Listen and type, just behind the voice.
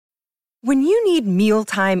When you need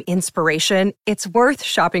mealtime inspiration, it's worth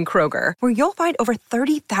shopping Kroger, where you'll find over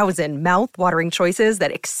 30,000 mouth-watering choices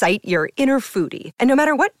that excite your inner foodie. And no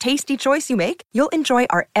matter what tasty choice you make, you'll enjoy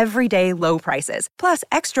our everyday low prices, plus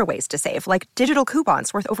extra ways to save, like digital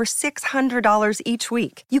coupons worth over $600 each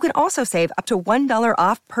week. You can also save up to $1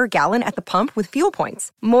 off per gallon at the pump with fuel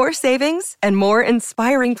points. More savings and more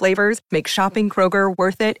inspiring flavors make shopping Kroger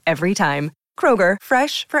worth it every time. Kroger,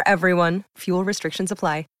 fresh for everyone. Fuel restrictions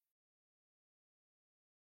apply.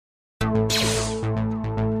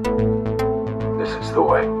 This is the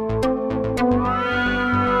way.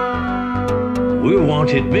 We're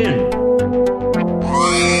wanted men.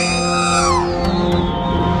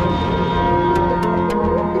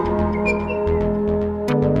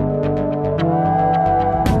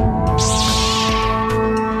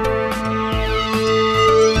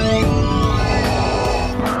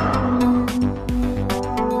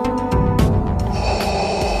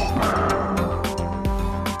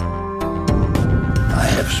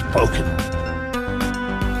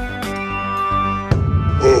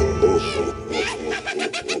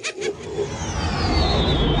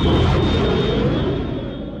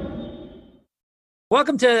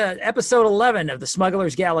 Welcome to episode 11 of the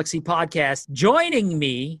Smuggler's Galaxy podcast. Joining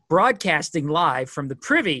me, broadcasting live from the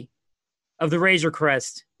privy of the Razor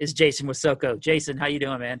Crest, is Jason Wasoko. Jason, how you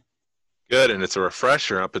doing, man? Good, and it's a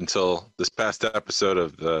refresher up until this past episode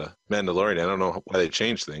of The Mandalorian. I don't know why they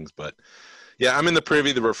changed things, but yeah, I'm in the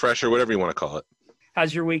privy, the refresher, whatever you want to call it.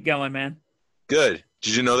 How's your week going, man? Good.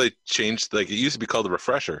 Did you know they changed, it used to be called the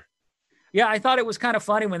refresher? Yeah, I thought it was kind of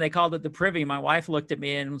funny when they called it the privy. My wife looked at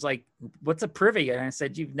me and was like, what's a privy? And I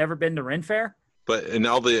said, you've never been to Ren Fair? But in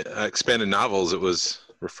all the expanded novels, it was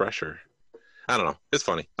refresher. I don't know. It's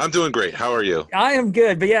funny. I'm doing great. How are you? I am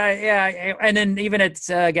good. But yeah. And then even at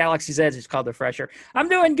Galaxy's Edge, it's called the Refresher. I'm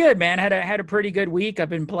doing good, man. Had a pretty good week. I've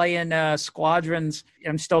been playing Squadrons.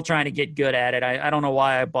 I'm still trying to get good at it. I don't know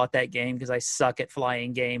why I bought that game because I suck at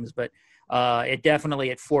flying games, but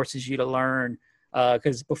it forces you to learn.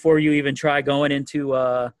 Because before you even try going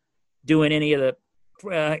into doing any of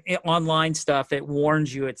the online stuff, it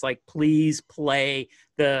warns you. It's like, please play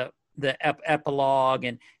the epilogue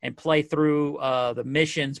and play through the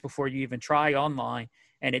missions before you even try online.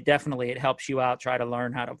 And it helps you out, try to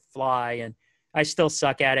learn how to fly. And I still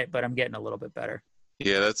suck at it, but I'm getting a little bit better.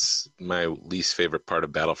 Yeah, that's my least favorite part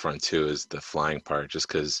of Battlefront 2 is the flying part, just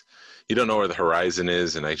because you don't know where the horizon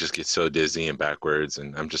is, and I just get so dizzy and backwards,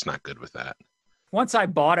 and I'm just not good with that. Once I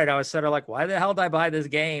bought it, I was sort of like, why the hell did I buy this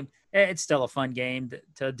game? It's still a fun game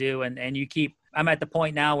to do. And I'm at the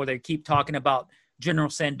point now where they keep talking about General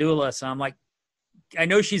Syndulla. So I'm like, I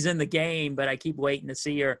know she's in the game, but I keep waiting to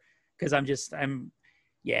see her because I've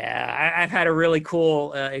had a really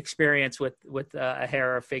cool experience with a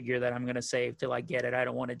Hera figure that I'm going to save till I get it. I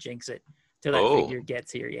don't want to jinx it till that figure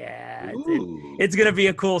gets here. Yeah. It's going to be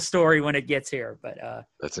a cool story when it gets here, but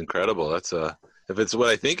that's incredible. That's if it's what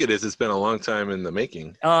I think it is, it's been a long time in the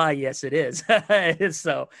making. Yes, it is. It is.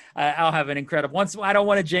 So I'll have an incredible. I don't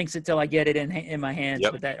want to jinx it till I get it in my hands,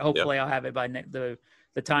 but hopefully I'll have it by the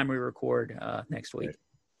time we record next week.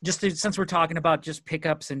 Right. Since we're talking about just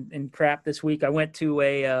pickups and crap this week, I went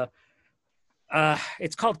to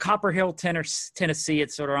it's called Copper Hill, Tennessee.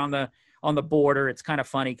 It's sort of on the border. It's kind of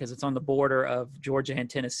funny because it's on the border of Georgia and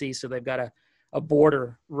Tennessee, so they've got a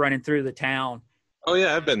border running through the town. Oh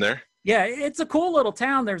yeah, I've been there. Yeah, it's a cool little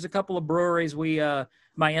town. There's a couple of breweries.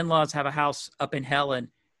 My in-laws have a house up in Helen,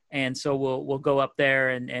 and so we'll go up there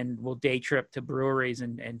and we'll day trip to breweries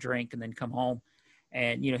and drink and then come home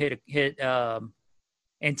and hit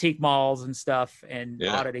antique malls and stuff and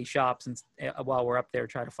oddity shops and while we're up there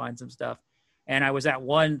try to find some stuff. And I was at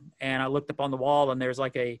one and I looked up on the wall and there's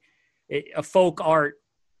like a folk art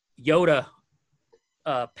Yoda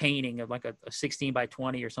painting of like a 16 by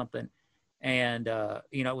 20 or something. And,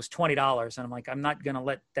 it was $20. And I'm like, I'm not going to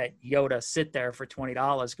let that Yoda sit there for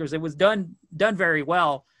 $20 because it was done very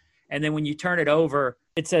well. And then when you turn it over,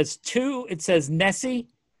 it says Nessie,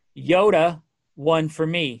 Yoda, one for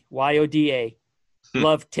me, YODA,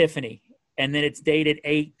 love Tiffany. And then it's dated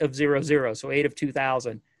 8/00, so 8 of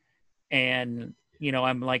 2000. And,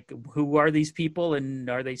 I'm like, who are these people? And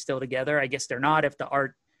are they still together? I guess they're not if the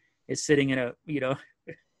art is sitting in a.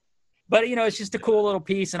 But, it's just a cool little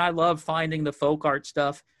piece, and I love finding the folk art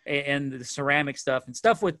stuff and the ceramic stuff and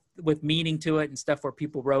stuff with meaning to it and stuff where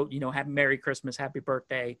people wrote, happy Merry Christmas, happy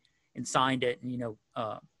birthday, and signed it and,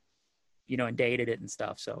 and dated it and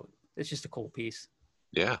stuff. So it's just a cool piece.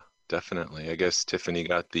 Yeah, definitely. I guess Tiffany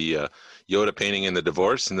got the Yoda painting in the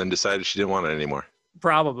divorce and then decided she didn't want it anymore.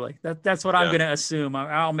 Probably. That's what I'm going to assume.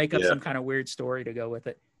 I'll make up some kind of weird story to go with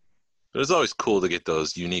it. But it's always cool to get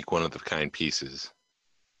those unique one-of-a-kind pieces.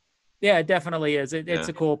 Yeah, it definitely is. It's Yeah.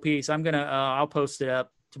 a cool piece. I'm gonna I'll post it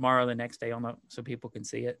up tomorrow, or the next day, so people can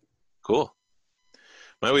see it. Cool.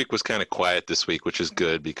 My week was kind of quiet this week, which is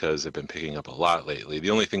good because I've been picking up a lot lately.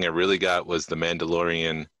 The only thing I really got was the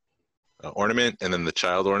Mandalorian ornament and then the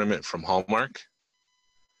child ornament from Hallmark.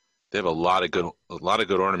 They have a lot of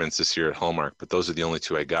good ornaments this year at Hallmark, but those are the only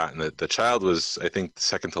two I got. And the child was, I think, the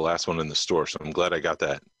second to last one in the store, so I'm glad I got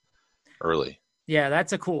that early. Yeah,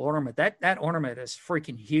 that's a cool ornament. That ornament is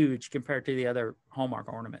freaking huge compared to the other Hallmark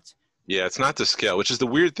ornaments. Yeah, it's not to scale, which is the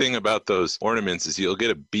weird thing about those ornaments is you'll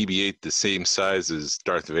get a BB-8 the same size as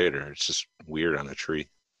Darth Vader. It's just weird on a tree.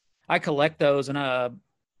 I collect those, and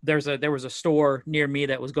there was a store near me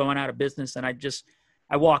that was going out of business, and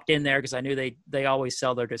I walked in there because I knew they always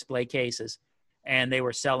sell their display cases, and they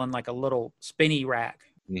were selling like a little spinny rack.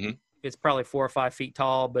 Mm-hmm. It's probably 4 or 5 feet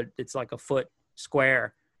tall, but it's like a foot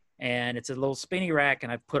square, and it's a little spinny rack,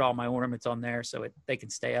 and I put all my ornaments on there so they can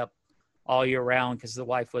stay up all year round, because the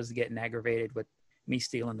wife was getting aggravated with me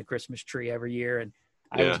stealing the Christmas tree every year, and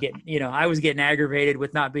I was getting aggravated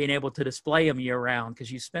with not being able to display them year round,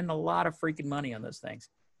 because you spend a lot of freaking money on those things.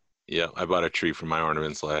 Yeah, I bought a tree for my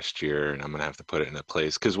ornaments last year, and I'm gonna have to put it in a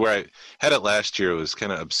place because where I had it last year was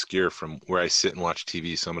kind of obscure from where I sit and watch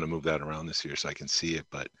TV. So I'm gonna move that around this year so I can see it.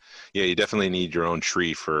 But yeah, you definitely need your own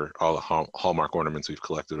tree for all the Hallmark ornaments we've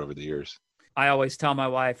collected over the years. I always tell my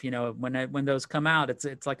wife, when those come out,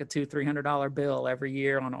 it's like a $200-300 bill every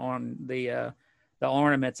year on the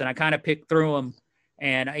ornaments, and I kind of pick through them,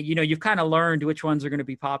 and you've kind of learned which ones are going to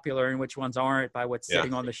be popular and which ones aren't by what's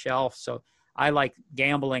sitting on the shelf. So I like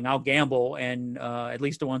gambling. I'll gamble, and at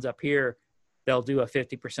least the ones up here, they'll do a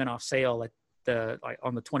 50% off sale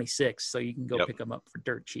on the 26th, so you can go pick them up for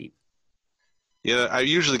dirt cheap. Yeah, I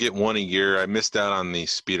usually get one a year. I missed out on the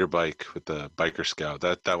speeder bike with the Biker Scout.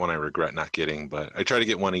 That one I regret not getting, but I try to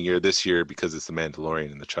get one a year. This year, because it's the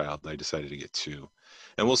Mandalorian and the child, I decided to get 2.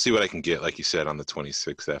 And we'll see what I can get, like you said, on the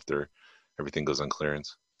 26th after everything goes on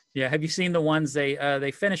clearance. Yeah, have you seen the ones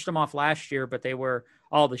they finished them off last year, but they were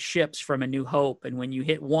all the ships from A New Hope, and when you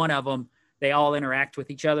hit one of them, they all interact with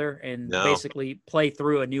each other and basically play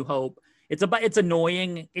through A New Hope. It's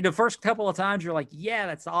annoying. The first couple of times you're like, yeah,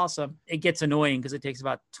 that's awesome. It gets annoying because it takes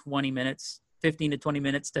about 20 minutes, 15 to 20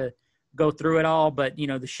 minutes to go through it all. But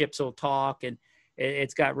the ships will talk, and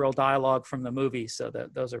it's got real dialogue from the movie. So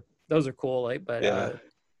those are cool. But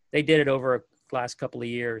they did it over the last couple of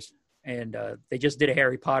years, and they just did a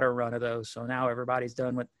Harry Potter run of those. So now everybody's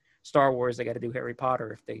done with Star Wars. They got to do Harry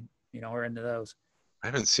Potter if they are into those. I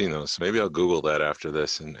haven't seen those. So maybe I'll Google that after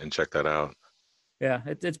this and check that out. Yeah,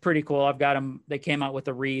 it's pretty cool. I've got them. They came out with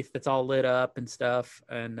a wreath that's all lit up and stuff,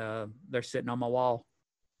 and they're sitting on my wall.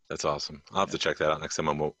 That's awesome. I'll have to check that out next time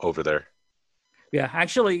I'm over there. Yeah,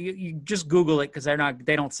 actually, you just Google it because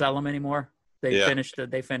they don't sell them anymore. They finished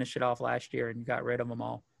it off last year and got rid of them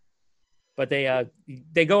all. But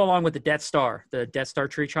they go along with the Death Star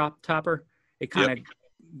tree topper. It kind of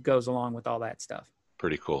goes along with all that stuff.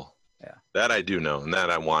 Pretty cool. Yeah, that I do know, and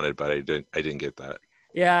that I wanted, but I didn't get that.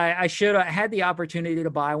 Yeah, I should. I had the opportunity to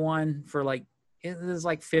buy one for it was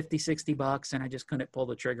like $50-$60, and I just couldn't pull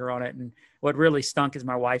the trigger on it. And what really stunk is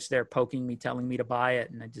my wife's there poking me, telling me to buy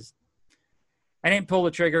it, and I didn't pull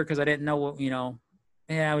the trigger because I didn't know what,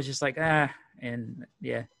 I was just like, and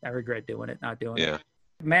yeah, I regret not doing it.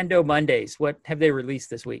 Mando Mondays, what have they released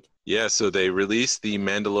this week? Yeah, so they released the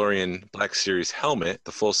Mandalorian Black Series helmet,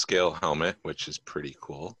 the full-scale helmet, which is pretty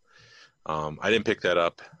cool. I didn't pick that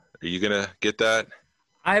up. Are you going to get that?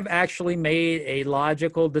 I've actually made a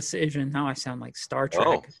logical decision. Now I sound like Star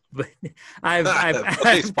Trek, but I've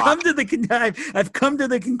come to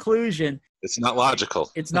the conclusion. It's not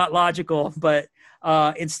logical. It's not logical, but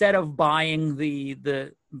instead of buying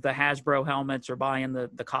the Hasbro helmets or buying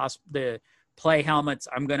the play helmets,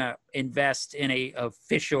 I'm gonna invest in a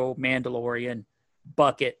official Mandalorian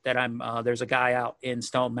bucket that there's a guy out in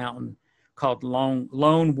Stone Mountain called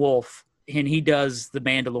Lone Wolf, and he does the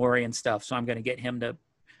Mandalorian stuff. So I'm gonna get him to.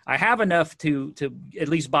 I have enough to at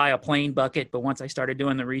least buy a plain bucket, but once I started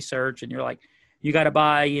doing the research, and you're like, you got to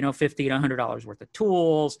buy, $50 to $100 worth of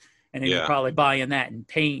tools, and then you're probably buying that and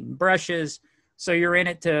paint and brushes. So you're in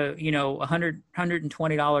it to,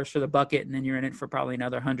 $120 for the bucket, and then you're in it for probably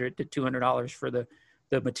another $100 to $200 for the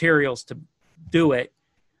materials to do it.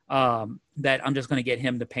 That I'm just going to get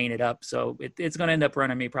him to paint it up. So it's going to end up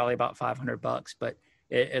running me probably about $500, but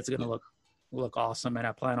it's going to look awesome, and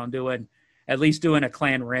I plan on at least doing a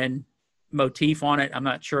Clan Ren motif on it. I'm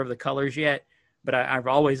not sure of the colors yet, but I've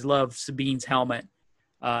always loved Sabine's helmet.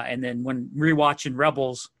 And then when rewatching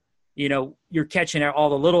Rebels, you're catching all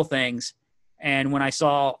the little things. And when I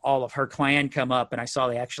saw all of her clan come up and I saw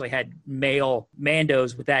they actually had male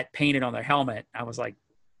Mandos with that painted on their helmet, I was like,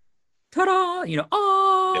 ta-da, Yeah,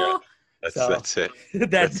 oh. that's it.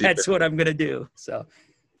 That's what I'm going to do. So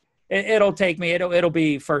it'll take me, it'll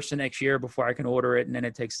be first of next year before I can order it. And then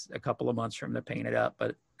it takes a couple of months for them to paint it up.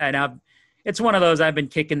 It's one of those, I've been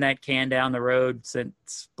kicking that can down the road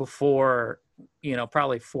since before,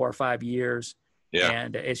 probably 4 or 5 years. Yeah.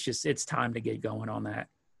 And it's time to get going on that.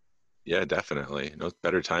 Yeah, definitely. No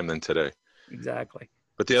better time than today. Exactly.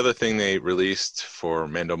 But the other thing they released for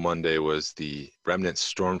Mando Monday was the Remnant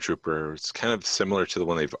Stormtrooper. It's kind of similar to the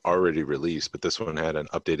one they've already released, but this one had an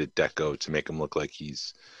updated deco to make him look like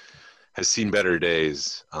has seen better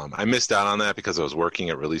days. I missed out on that because I was working.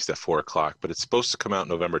 It released at 4 o'clock, but it's supposed to come out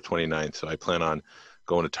November 29th, so I plan on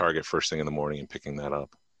going to Target first thing in the morning and picking that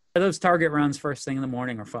up. Those Target runs first thing in the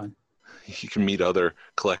morning are fun. You can meet other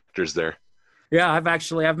collectors there. Yeah, I've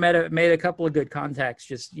made a couple of good contacts.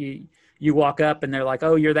 Just you walk up and they're like,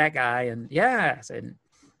 "Oh, you're that guy," and yes, and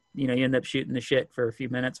you end up shooting the shit for a few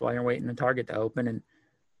minutes while you're waiting the Target to open, and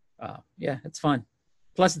yeah, it's fun.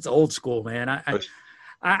 Plus, it's old school, man.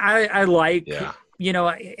 I like,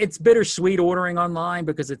 it's bittersweet ordering online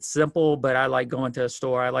because it's simple, but I like going to a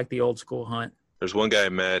store. I like the old school hunt. There's one guy I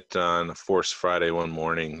met on a Force Friday one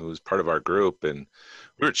morning who was part of our group, and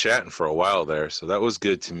we were chatting for a while there. So that was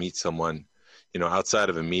good to meet someone, outside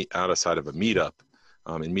of a meetup,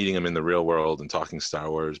 and meeting them in the real world and talking Star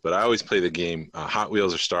Wars. But I always play the game Hot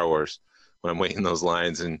Wheels or Star Wars when I'm waiting those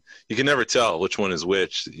lines, and you can never tell which one is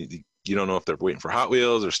which. You don't know if they're waiting for Hot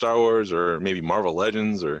Wheels or Star Wars or maybe Marvel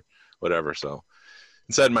Legends or whatever. So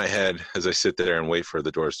inside my head, as I sit there and wait for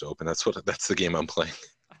the doors to open, that's the game I'm playing.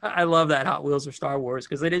 I love that Hot Wheels or Star Wars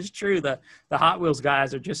because it is true. The Hot Wheels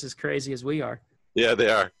guys are just as crazy as we are. Yeah, they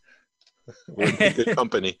are. We're in good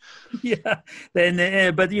company. Yeah. But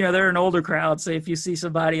they're an older crowd. So if you see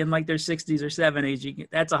somebody in like their 60s or 70s,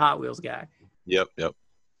 that's a Hot Wheels guy. Yep.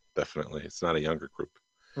 Definitely. It's not a younger group.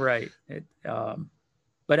 Right.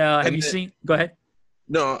 But have you seen, go ahead.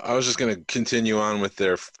 No, I was just going to continue on with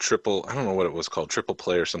their triple, I don't know what it was called, triple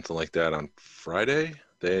play or something like that on Friday.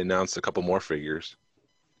 They announced a couple more figures.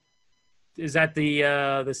 Is that the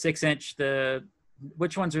 6-inch,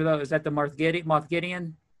 which ones are those? Is that the Moff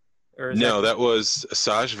Gideon? Or that was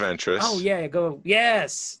Asajj Ventress. Oh yeah,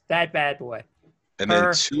 yes, that bad boy. And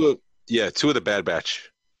then two of the Bad Batch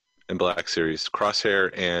and Black Series,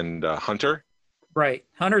 Crosshair and Hunter. Right.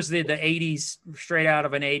 Hunter's the 80s, straight out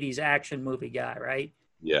of an 80s action movie guy, right?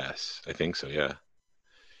 Yes, I think so, yeah.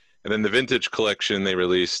 And then the vintage collection, they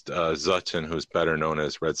released Zutton, who's better known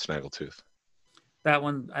as Red Snaggletooth. That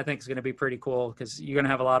one I think is going to be pretty cool because you're going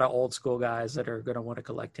to have a lot of old school guys that are going to want to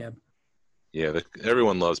collect him. Yeah,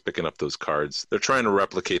 everyone loves picking up those cards. They're trying to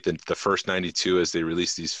replicate the first 92 as they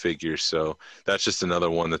release these figures, so that's just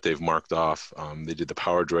another one that they've marked off. They did the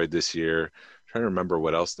Power Droid this year. I'm trying to remember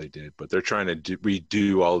what else they did, but they're trying to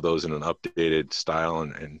redo all of those in an updated style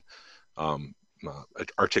and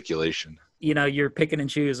articulation. You're picking and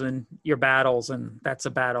choosing your battles, and that's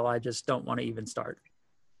a battle I just don't want to even start.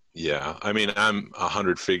 Yeah, I mean, I'm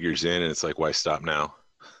 100 figures in, and it's like, why stop now?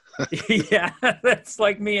 Yeah, that's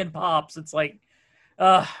like me and Pops. It's like,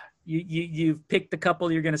 you've picked the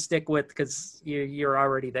couple you're going to stick with because you're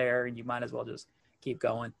already there, and you might as well just keep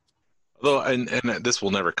going. Although, and this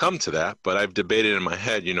will never come to that, but I've debated in my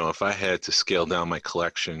head, if I had to scale down my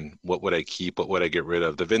collection, what would I keep? What would I get rid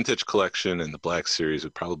of? The vintage collection and the Black Series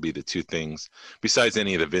would probably be the two things. Besides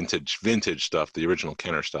any of the vintage stuff, the original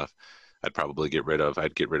Kenner stuff, I'd probably get rid of.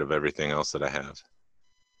 I'd get rid of everything else that I have,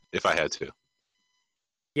 if I had to.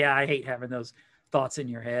 Yeah, I hate having those thoughts in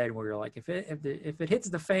your head where you're like, if it hits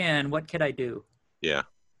the fan, what can I do? Yeah,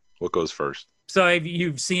 what goes first? So have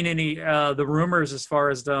you seen any the rumors as far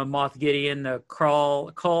as the Moff Gideon, the Kull,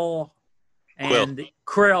 and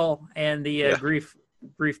Krill, and the Grief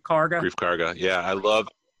Karga? Grief Karga. Yeah, I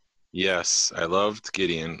loved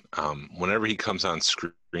Gideon. Whenever he comes on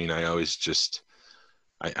screen, I always just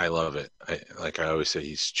I love it. I always say,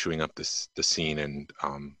 he's chewing up the scene, and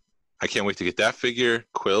I can't wait to get that figure.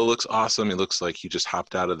 Quill looks awesome. He looks like he just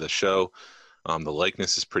hopped out of the show. The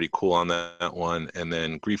likeness is pretty cool on that one. And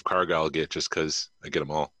then Grief Karga I'll get just because I get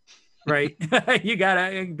them all. Right. You got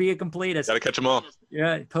to be a completist. Got to catch them all.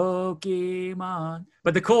 Yeah, Pokemon.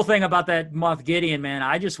 But the cool thing about that Moff Gideon, man,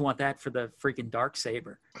 I just want that for the freaking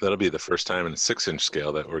Darksaber. That'll be the first time in a 6-inch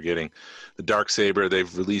scale that we're getting the Darksaber.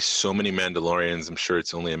 They've released so many Mandalorians. I'm sure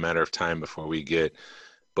it's only a matter of time before we get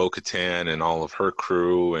Bo-Katan and all of her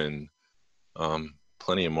crew and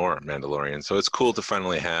plenty of more Mandalorians. So it's cool to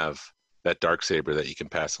finally have that Darksaber that you can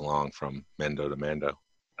pass along from Mando to Mando.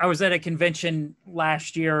 I was at a convention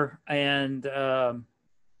last year, and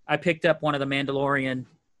I picked up one of the Mandalorian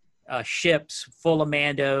ships full of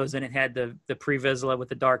Mandos, and it had the Prevy with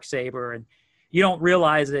the dark saber, and you don't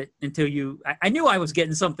realize it until I knew I was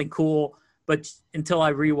getting something cool, but until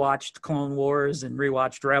I rewatched Clone Wars and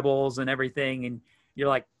rewatched Rebels and everything, and you're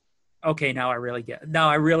like, okay, now I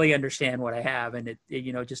really understand what I have, and it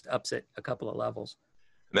just ups it a couple of levels.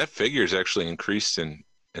 And that figure's actually increased in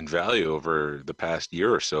value over the past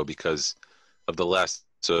year or so because of the last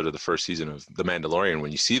episode of the first season of The Mandalorian.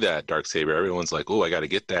 When you see that darksaber, everyone's like, oh, I got to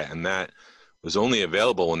get that. And that was only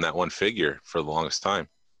available in that one figure for the longest time.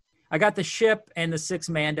 I got the ship and the 6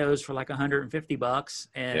 Mandos for like $150.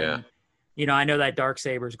 And, I know that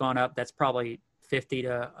darksaber's gone up. That's probably $50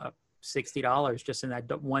 to $60 just in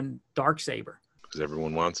that one darksaber. Because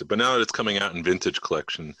everyone wants it. But now that it's coming out in vintage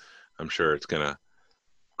collection, I'm sure it's going to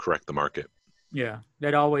correct the market. Yeah,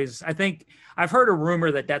 I think I've heard a rumor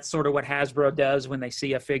that that's sort of what Hasbro does when they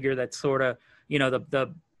see a figure that's sort of,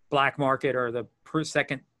 the black market or the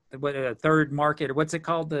third market, or what's it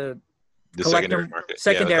called? The secondary market.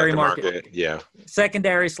 Secondary market. Yeah.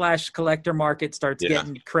 Secondary/collector market starts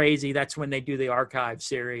getting crazy. That's when they do the archive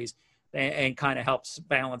series and kind of helps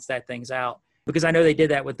balance that things out. Because I know they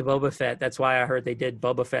did that with the Boba Fett. That's why I heard they did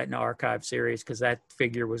Boba Fett in the archive series, because that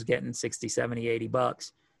figure was getting 60, 70,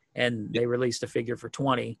 $80. And they released a figure for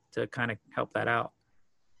 20 to kind of help that out.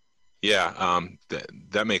 Yeah,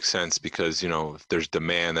 that makes sense because, if there's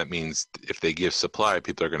demand, that means if they give supply,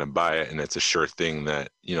 people are going to buy it. And it's a sure thing that,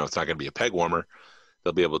 it's not going to be a peg warmer.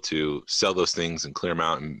 They'll be able to sell those things and clear them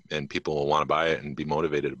out, and people will want to buy it and be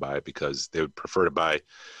motivated to buy it because they would prefer to buy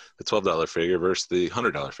the $12 figure versus the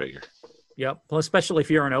 $100 figure. Yep. Well, especially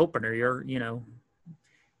if you're an opener,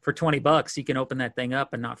 for $20, you can open that thing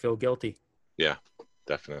up and not feel guilty. Yeah.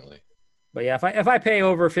 Definitely. But yeah, if I pay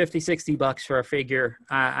over $50-$60 for a figure,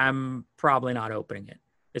 I'm probably not opening it,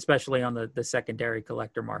 especially on the secondary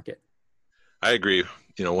collector market. I agree,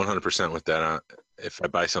 100% with that. If I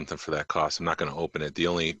buy something for that cost, I'm not going to open it. The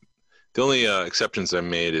only exceptions I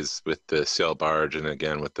made is with the sail barge, and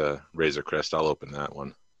again with the Razor Crest, I'll open that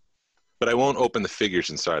one. But I won't open the figures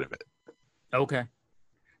inside of it. Okay.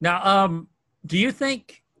 Now, do you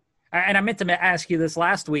think? And I meant to ask you this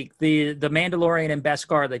last week, the Mandalorian and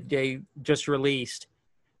Beskar that they just released,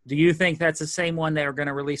 do you think that's the same one they're going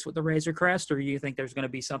to release with the Razor Crest, or do you think there's going to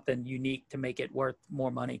be something unique to make it worth more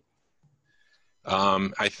money?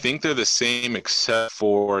 I think they're the same except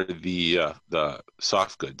for the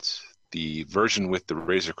soft goods. The version with the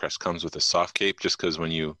Razor Crest comes with a soft cape just because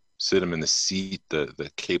when you sit them in the seat, the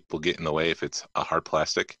cape will get in the way if it's a hard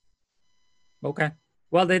plastic. Okay.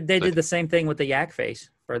 Well, they did the same thing with the yak face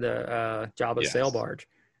for the Jabba sail barge.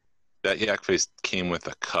 That yak face came with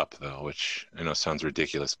a cup, though, which I know sounds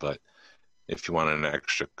ridiculous, but if you wanted an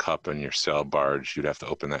extra cup in your sail barge, you'd have to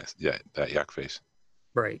open that yak face.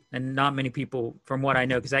 Right. And not many people, from what I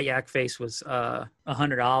know, because that yak face was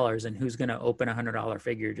 $100, and who's going to open a $100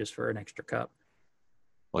 figure just for an extra cup?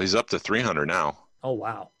 Well, he's up to $300 now. Oh,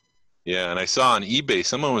 wow. Yeah, and I saw on eBay,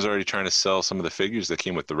 someone was already trying to sell some of the figures that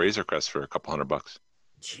came with the Razor Crest for a couple $100.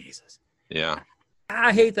 Jesus. Yeah.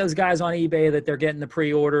 I hate those guys on eBay that they're getting the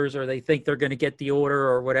pre-orders, or they think they're going to get the order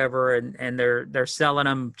or whatever, and they're selling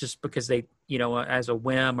them just because they, as a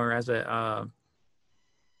whim or as a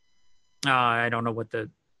I don't know what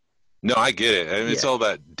the. No, I get it. I mean, it's all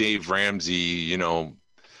that Dave Ramsey,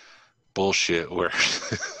 bullshit. Where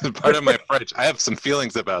part of my French, I have some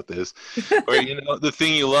feelings about this. Where the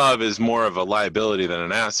thing you love is more of a liability than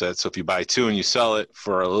an asset. So if you buy 2 and you sell it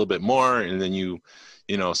for a little bit more, and then you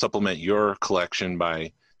supplement your collection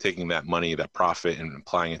by taking that money, that profit, and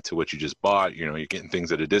applying it to what you just bought, you're getting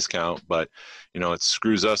things at a discount. But it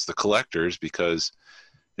screws us, the collectors, because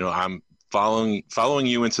I'm following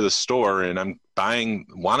you into the store, and I'm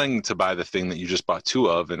wanting to buy the thing that you just bought 2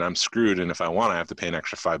 of, and I'm screwed. And if I want, I have to pay an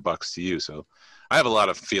extra $5 to you. So I have a lot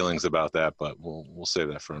of feelings about that, but we'll save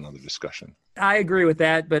that for another discussion. I agree with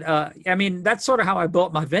that, but I mean, that's sort of how I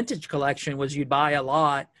built my vintage collection. Was you'd buy a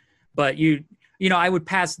lot, but I would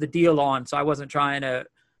pass the deal on. So I wasn't trying to,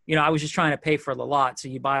 I was just trying to pay for the lot. So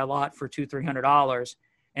you buy a lot for $200-$300,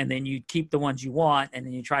 and then you keep the ones you want, and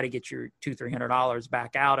then you try to get your $200-$300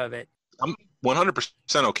 back out of it. I'm 100%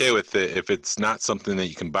 okay with it if it's not something that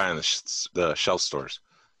you can buy in the shelf stores.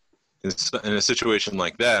 In a situation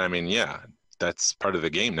like that, I mean, yeah, that's part of the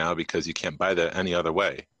game now because you can't buy that any other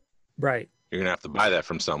way. Right. You're going to have to buy that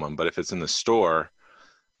from someone. But if it's in the store,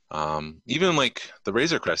 even like the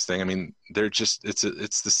Razor Crest thing, I mean, they're just, it's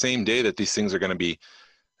the same day that these things are going to be,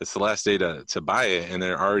 it's the last day to buy it, and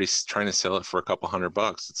they're already trying to sell it for a couple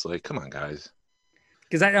 $100. It's like, come on, guys.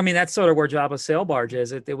 Because I mean, that's sort of where Jabba's sail barge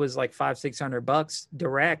is. It was like $500-600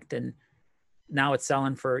 direct, and now it's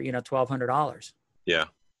selling for $1,200. Yeah.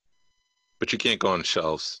 But you can't go on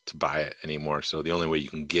shelves to buy it anymore. So the only way you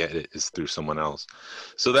can get it is through someone else.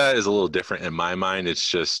 So that is a little different in my mind.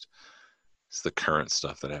 It's the current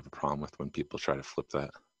stuff that I have a problem with when people try to flip that.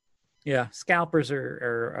 Yeah, scalpers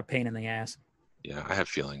are a pain in the ass. Yeah, I have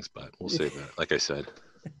feelings, but we'll save that. Like I said.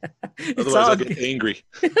 It's Otherwise, I'll get angry.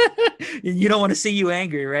 You don't want to see you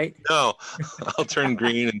angry, right? No, I'll turn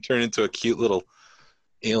green and turn into a cute little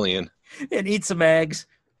alien. And eat some eggs.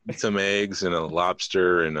 Eat some eggs and a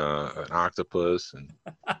lobster and an octopus, and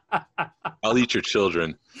I'll eat your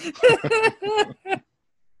children.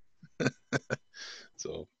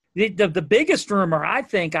 So the biggest rumor, I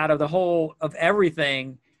think, out of the whole of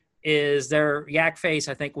everything is their Yak Face,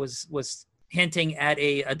 I think, was hinting at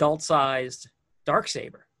a adult-sized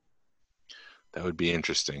Darksaber. That would be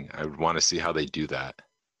interesting. I would want to see how they do that.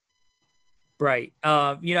 Right.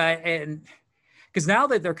 And because now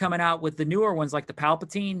that they're coming out with the newer ones, like the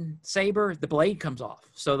Palpatine saber, the blade comes off.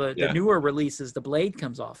 So the newer releases, the blade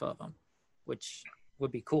comes off of them, which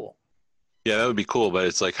would be cool. Yeah, that would be cool. But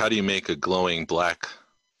it's like, how do you make a glowing black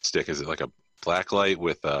stick? Is it like a black light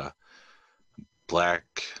with a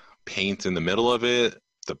black paint in the middle of it?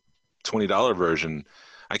 The $20 version,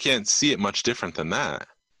 I can't see it much different than that.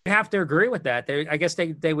 I have to agree with that. I guess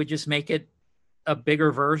they would just make it a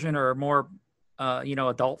bigger version or a more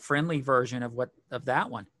adult friendly version of that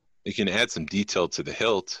one. You can add some detail to the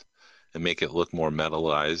hilt and make it look more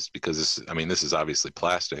metallized, because this is obviously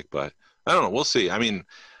plastic, but I don't know. We'll see. I mean,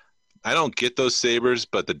 I don't get those sabers,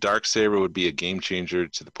 but the dark saber would be a game changer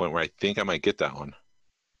to the point where I think I might get that one.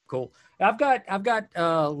 Cool. I've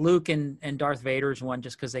got Luke and Darth Vader's one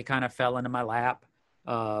just because they kind of fell into my lap,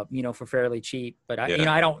 for fairly cheap. But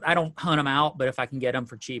I don't hunt them out. But if I can get them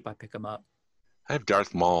for cheap, I pick them up. I have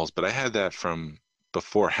Darth Maul's, but I had that from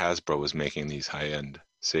before Hasbro was making these high-end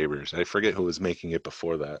sabers. I forget who was making it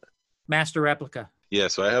before that. Master Replica. Yeah,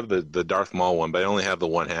 so I have the Darth Maul one, but I only have the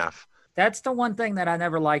one half. That's the one thing that I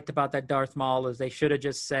never liked about that Darth Maul is they should have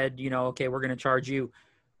just said, okay, we're going to charge you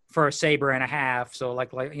for a saber and a half. So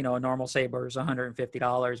like a normal saber is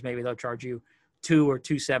 $150. Maybe they'll charge you $2 or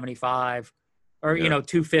 $275 or,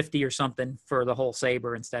 $250 or something for the whole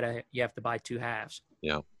saber instead of you have to buy two halves.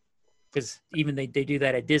 Yeah. Because even they do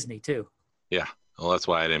that at Disney too. Yeah. Well, that's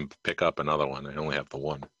why I didn't pick up another one. I only have the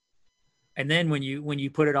one. And then when you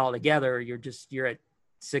put it all together, you're at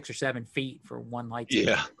 6 or 7 feet for one lightsaber.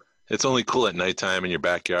 Yeah. It's only cool at nighttime in your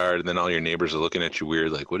backyard, and then all your neighbors are looking at you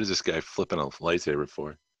weird, like, what is this guy flipping a lightsaber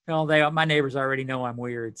for? Well, my neighbors already know I'm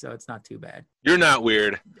weird, so it's not too bad. You're not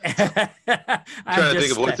weird. I'm trying to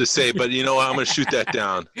think of what to say, but you know what? I'm going to shoot that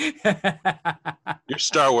down. You're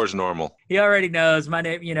Star Wars normal. He already knows my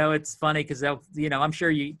name. It's funny because I'm sure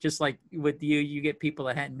you, just like with you get people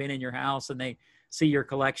that hadn't been in your house and they see your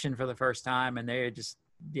collection for the first time and they're just,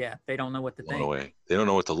 they don't know what to think. Away. They don't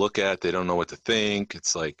know what to look at. They don't know what to think.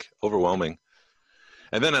 It's like overwhelming.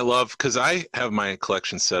 And then I love, because I have my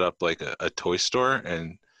collection set up like a toy store,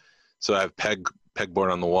 and so I have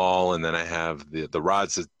pegboard on the wall, and then I have the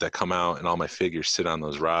rods that come out, and all my figures sit on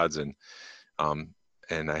those rods, and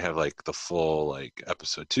I have like the full like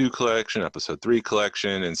episode 2 collection, episode 3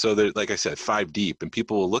 collection, and so they're, like I said, 5 deep, and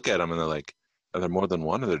people will look at them and they're like, are there more than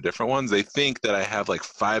one? Are there different ones? They think that I have like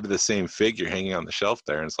 5 of the same figure hanging on the shelf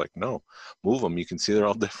there, and it's like, no, move them. You can see they're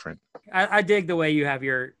all different. I dig the way you have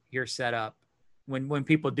your setup. When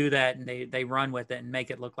people do that and they run with it and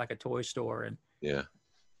make it look like a toy store. And yeah,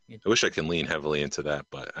 I wish I could lean heavily into that,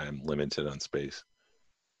 but I'm limited on space.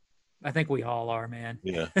 I think we all are, man.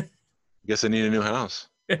 Yeah. I guess I need a new house.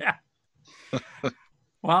 Yeah.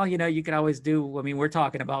 Well, you could always do, I mean, we're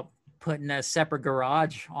talking about putting a separate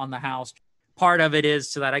garage on the house. Part of it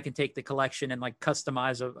is so that I can take the collection and like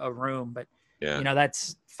customize a room, but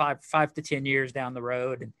that's 5 to 10 years down the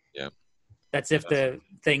road. And yeah, that's if the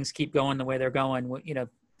things keep going the way they're going,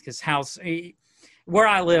 because where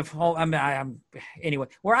I live, home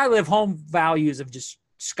values have just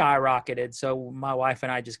skyrocketed. So my wife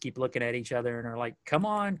and I just keep looking at each other and are like, come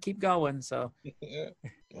on, keep going. So yeah,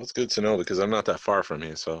 well, it's good to know because I'm not that far from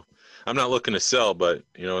here. So I'm not looking to sell, but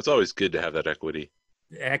it's always good to have that equity.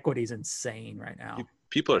 Equity's insane right now.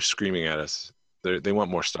 People are screaming at us. They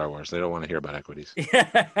want more Star Wars. They don't want to hear about equities.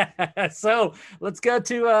 So let's go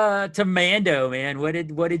to Mando, man. What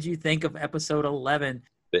did you think of episode 11?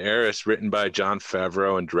 The Heiress, written by Jon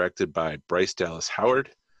Favreau and directed by Bryce Dallas Howard,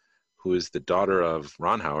 who is the daughter of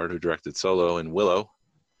Ron Howard, who directed Solo and Willow.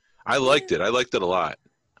 I liked it. I liked it a lot.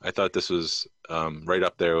 I thought this was right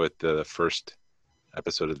up there with the first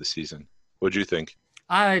episode of the season. What'd you think?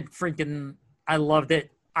 I freaking I loved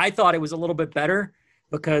it. I thought it was a little bit better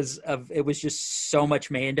because it was just so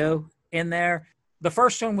much Mando in there. The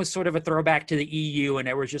first one was sort of a throwback to the EU, and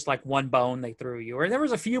there was just like one bone they threw you, or there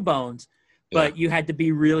was a few bones, but you had to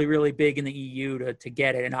be really, really big in the EU to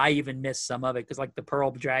get it. And I even missed some of it because like the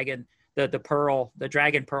Pearl Dragon, the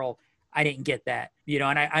Dragon Pearl, I didn't get that,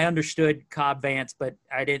 and I understood Cobb Vanth, but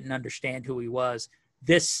I didn't understand who he was.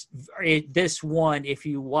 This one, if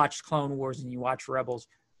you watched Clone Wars and you watched Rebels,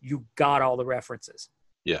 you got all the references.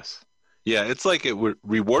 Yes. Yeah, it's like it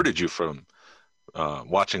rewarded you from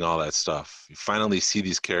watching all that stuff. You finally see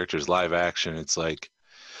these characters live action. It's like,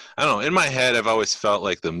 I don't know, in my head, I've always felt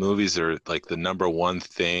like the movies are like the number one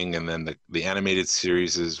thing, and then the animated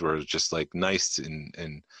series were just like nice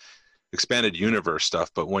and expanded universe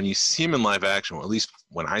stuff. But when you see them in live action, or at least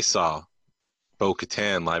when I saw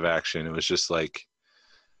Bo-Katan live action, it was just like,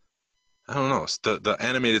 I don't know, the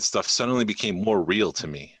animated stuff suddenly became more real to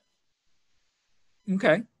me.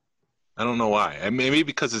 Okay. I don't know why. Maybe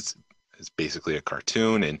because it's basically a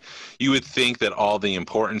cartoon, and you would think that all the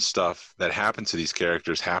important stuff that happened to these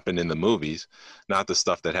characters happened in the movies, not the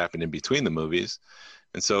stuff that happened in between the movies.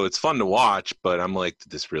 And so it's fun to watch, but I'm like,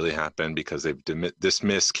 did this really happen? Because they've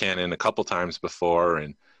dismissed canon a couple times before.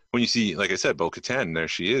 And when you see, like I said, Bo-Katan, there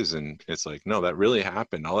she is, and it's like, no, that really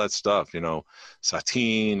happened. All that stuff,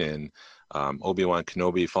 Satine and Obi-Wan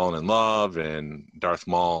Kenobi falling in love, and Darth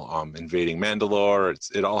Maul invading Mandalore.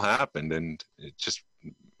 It all happened, and it just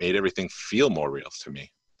made everything feel more real to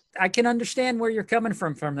me. I can understand where you're coming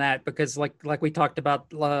from that, because like we talked about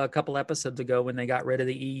a couple episodes ago when they got rid of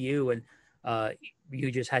the EU, and you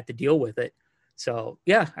just had to deal with it. So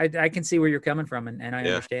yeah, I can see where you're coming from, and I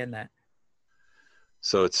understand that.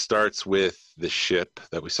 So it starts with the ship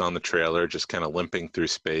that we saw in the trailer, just kind of limping through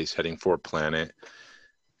space, heading for a planet.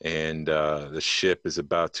 And the ship is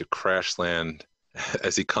about to crash land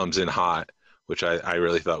as he comes in hot, which I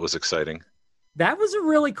really thought was exciting. That was a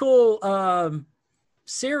really cool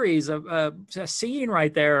series of a scene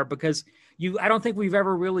right there, because I don't think we've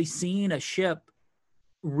ever really seen a ship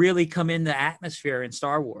really come in the atmosphere in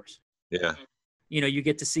Star Wars. Yeah. You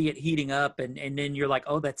get to see it heating up, and then you're like,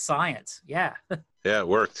 oh, that's science. Yeah. Yeah, it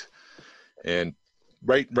worked. And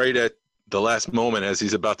right at the last moment, as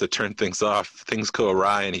he's about to turn things off, things go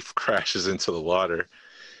awry and he crashes into the water.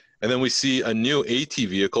 And then we see a new AT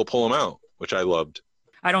vehicle pull him out, which I loved.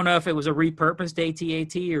 I don't know if it was a repurposed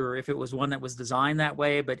AT-AT or if it was one that was designed that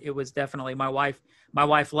way, but it was definitely, my wife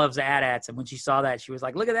loves AT-ATs, and when she saw that, she was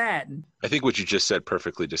like, look at that. And I think what you just said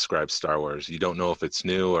perfectly describes Star Wars. You don't know if it's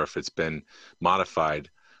new or if it's been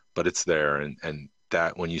modified, but it's there. And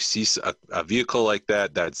that when you see a vehicle like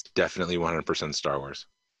that, that's definitely 100% Star Wars.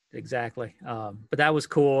 Exactly. But that was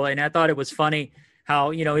cool. And I thought it was funny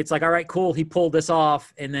how, it's like, all right, cool. He pulled this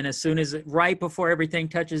off. And then as soon as right before everything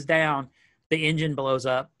touches down, the engine blows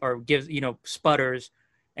up or gives, sputters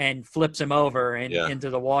and flips him over and into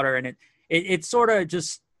the water. And it sort of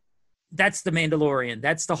just, that's the Mandalorian.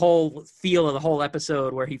 That's the whole feel of the whole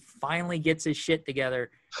episode, where he finally gets his shit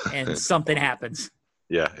together and something happens.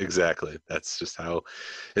 Yeah, exactly. That's just how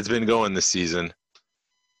it's been going this season.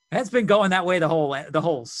 It's been going that way the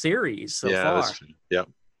whole series so far. That's true. Yep.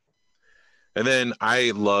 And then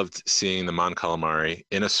I loved seeing the Mon Calamari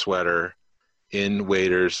in a sweater, in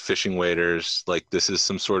waders, fishing waders. Like this is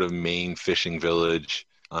some sort of Maine fishing village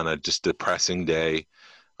on a just depressing day.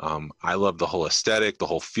 I love the whole aesthetic, the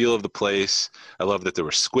whole feel of the place. I love that there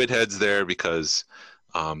were squid heads there, because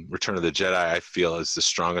Return of the Jedi, I feel, is the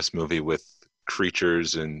strongest movie with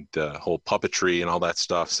creatures and the whole puppetry and all that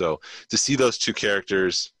stuff. So to see those two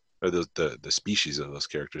characters, or the species of those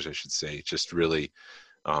characters, I should say, just really,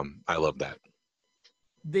 I love that.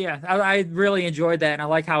 Yeah, I really enjoyed that, and I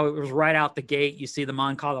like how it was right out the gate. You see the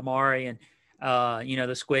Mon Calamari and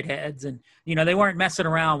the squid heads, and they weren't messing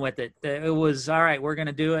around with it. It was all right. We're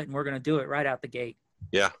gonna do it, and we're gonna do it right out the gate.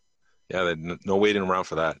 Yeah, no waiting around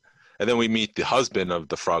for that. And then we meet the husband of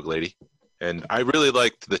the frog lady, and I really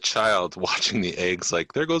liked the child watching the eggs.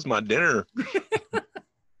 Like, there goes my dinner.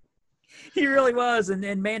 He really was, and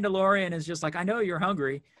Mandalorian is just like, I know you're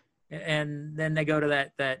hungry. And then they go to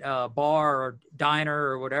that bar or diner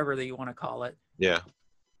or whatever that you want to call it. Yeah.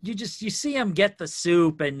 You see him get the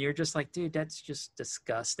soup, and you're just like, dude, that's just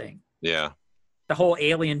disgusting. Yeah. The whole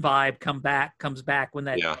alien vibe comes back when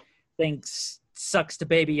that thing sucks to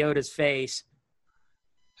Baby Yoda's face.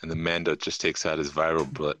 And the Mando just takes out his viral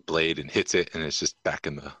blade and hits it, and it's just back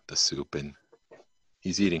in the soup, and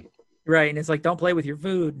he's eating. Right, and it's like, don't play with your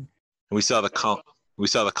food. And we saw the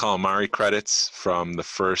calamari credits from the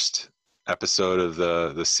first episode of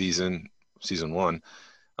the season 1,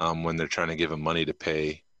 when they're trying to give him money to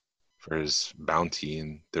pay for his bounty,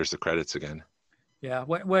 and there's the credits again. Yeah.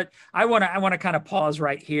 What I want to kind of pause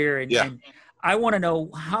right here and I want to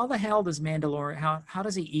know, how the hell does Mandalorian, how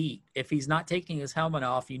does he eat if he's not taking his helmet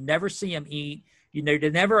off? You never see him eat. They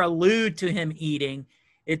never allude to him eating.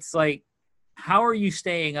 It's like, how are you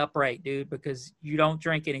staying upright, dude? Because you don't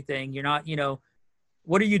drink anything. You're not,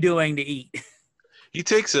 what are you doing to eat? He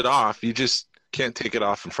takes it off. You just can't take it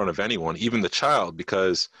off in front of anyone, even the child,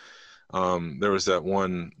 because there was that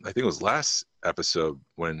one, I think it was last episode,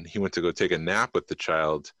 when he went to go take a nap with the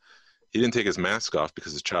child. He didn't take his mask off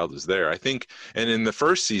because the child was there, I think. And in the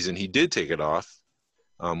first season, he did take it off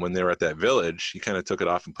when they were at that village. He kind of took it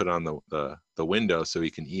off and put it on the window so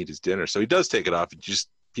he can eat his dinner. So he does take it off. It just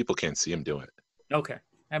people can't see him doing it. Okay.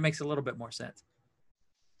 That makes a little bit more sense.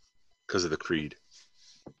 Because of the creed.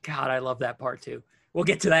 God, I love that part too. We'll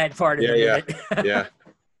get to that part in a minute. Yeah.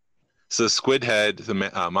 So Squid Head, the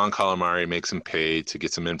Mon Calamari makes him pay to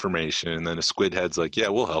get some information. And then the Squid Head's like, yeah,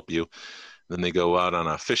 we'll help you. Then they go out on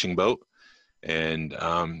a fishing boat, and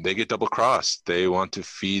they get double crossed. They want to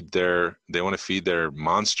feed their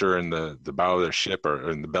monster in the bow of their ship,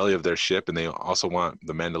 or in the belly of their ship, and they also want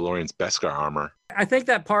the Mandalorian's Beskar armor. I think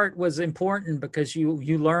that part was important because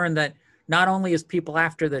you learn that not only is people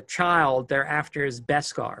after the child, they're after his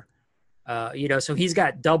Beskar. So he's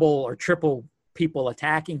got double or triple people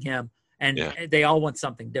attacking him, and they all want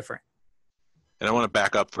something different. And I want to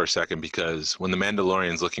back up for a second, because when the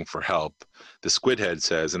Mandalorian's looking for help, the Squid Head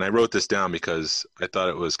says, and I wrote this down because I thought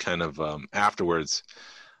it was kind of afterwards,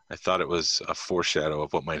 I thought it was a foreshadow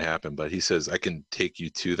of what might happen, but he says, I can take you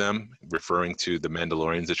to them, referring to the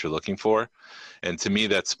Mandalorians that you're looking for. And to me,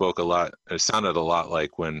 that spoke a lot. It sounded a lot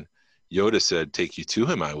like when Yoda said, take you to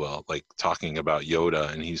him, I will, like talking about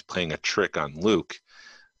Yoda, and he's playing a trick on Luke.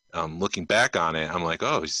 Looking back on it, I'm like,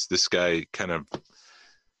 oh, this guy kind of,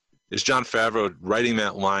 is Jon Favreau writing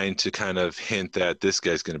that line to kind of hint that this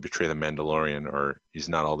guy's going to betray the Mandalorian, or he's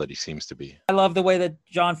not all that he seems to be? I love the way that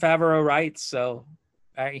Jon Favreau writes, so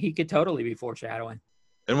he could totally be foreshadowing.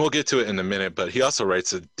 And we'll get to it in a minute, but he also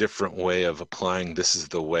writes a different way of applying "this is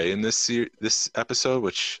the way" in this episode,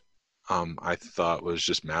 which I thought was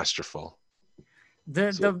just masterful.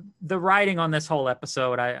 The writing on this whole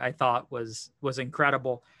episode, I thought was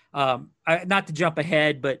incredible. Not to jump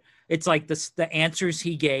ahead, but it's like the answers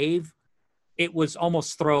he gave, it was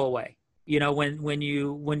almost throwaway. When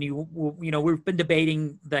you we've been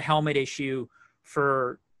debating the helmet issue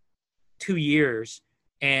for 2 years,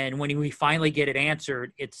 and when we finally get it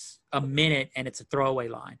answered, it's a minute and it's a throwaway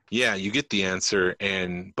line. Yeah, you get the answer,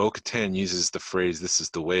 and Bo-Katan uses the phrase "this is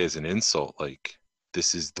the way" as an insult, like,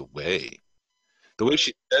 this is the way. The way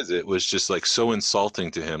she says it was just like so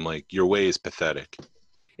insulting to him, like, your way is pathetic.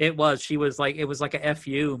 It was. She was like, it was like a F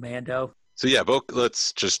you, Mando. So yeah,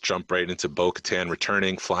 let's just jump right into Bo-Katan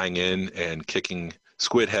returning, flying in and kicking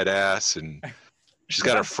Squid Head ass, and she's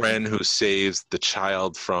got a friend who saves the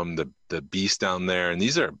child from the beast down there, and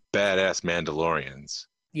these are badass Mandalorians.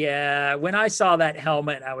 Yeah, when I saw that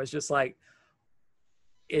helmet, I was just like,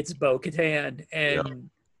 it's Bo-Katan, and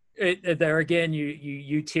there again,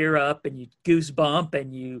 you tear up and you goosebump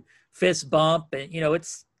and you fist bump, and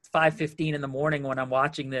it's 5:15 in the morning when I'm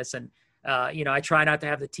watching this, and I try not to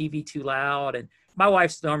have the TV too loud, and my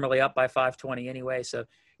wife's normally up by 5:20 anyway, so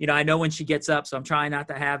I know when she gets up, so I'm trying not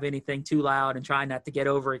to have anything too loud and trying not to get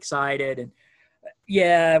overexcited. And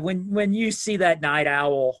yeah, when you see that Night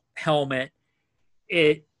Owl helmet,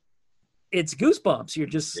 it's goosebumps. You're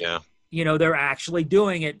just they're actually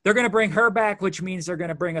doing it. They're going to bring her back, which means they're going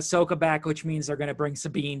to bring Ahsoka back, which means they're going to bring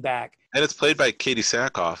Sabine back. And it's played by Katie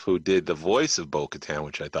Sackhoff, who did the voice of Bo-Katan,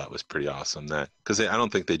 which I thought was pretty awesome. Because I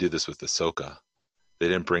don't think they do this with Ahsoka. They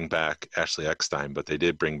didn't bring back Ashley Eckstein, but they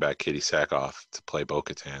did bring back Katie Sackhoff to play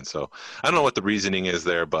Bo-Katan. So I don't know what the reasoning is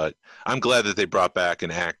there, but I'm glad that they brought back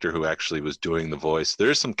an actor who actually was doing the voice.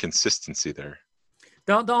 There's some consistency there.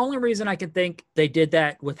 The only reason I can think they did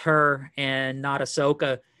that with her and not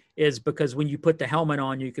Ahsoka is because when you put the helmet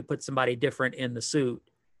on, you could put somebody different in the suit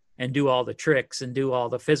and do all the tricks and do all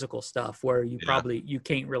the physical stuff, where you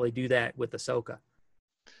can't really do that with Ahsoka.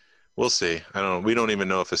 We'll see. I don't know. We don't even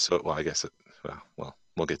know if Ahsoka, well, I guess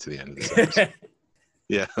we'll get to the end of this episode.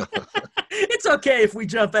 Yeah. It's okay if we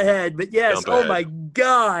jump ahead, but yes. My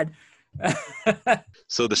God.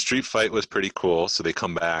 So the street fight was pretty cool. So they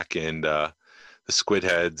come back, and the Squid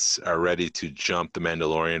Heads are ready to jump the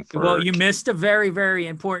Mandalorian. Well, you missed a very, very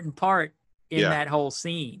important part in that whole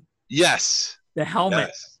scene. Yes. The helmet.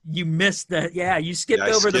 Yes. You missed that. Yeah, you skipped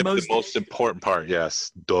over the most important part.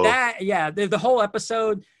 Yes. Duh. The whole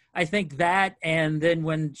episode, I think that, and then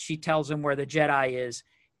when she tells him where the Jedi is,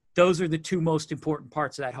 those are the two most important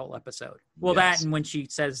parts of that whole episode. Well, that and when she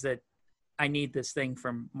says that I need this thing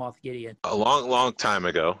from Moff Gideon. A long time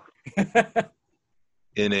ago,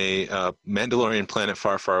 in a Mandalorian planet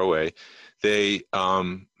far, far away,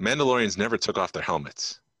 Mandalorians never took off their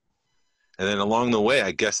helmets. And then along the way,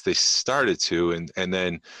 I guess they started to, and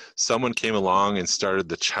then someone came along and started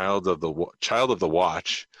the Child of the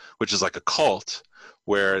Watch, which is like a cult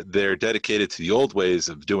where they're dedicated to the old ways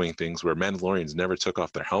of doing things, where Mandalorians never took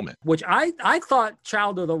off their helmet. Which I thought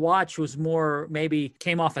Child of the Watch was more maybe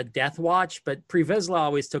came off a Death Watch, but Pre Vizsla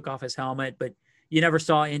always took off his helmet. But you never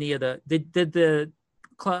saw any of the did the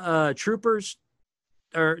troopers,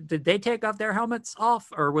 or did they take off their helmets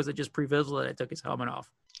off, or was it just Pre Vizsla that took his helmet off?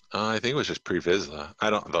 I think it was just Pre Vizsla. I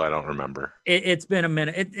don't remember. It's been a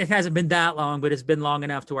minute. It hasn't been that long, but it's been long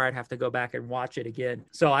enough to where I'd have to go back and watch it again.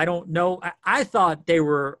 So I don't know. I thought they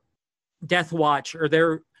were Death Watch, or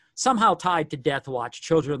they're somehow tied to Death Watch.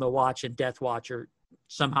 Children of the Watch and Death Watch are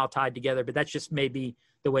somehow tied together, but that's just maybe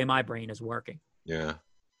the way my brain is working. Yeah.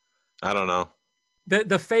 I don't know.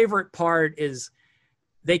 The favorite part is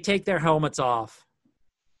they take their helmets off,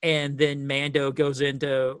 and then Mando goes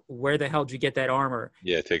into, where the hell did you get that armor?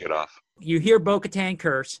 Yeah, take it off. You hear Bo-Katan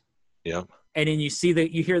curse. Yep. And then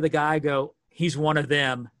you hear the guy go, he's one of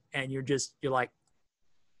them. And you're like,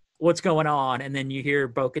 what's going on? And then you hear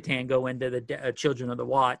Bo-Katan go into the Children of the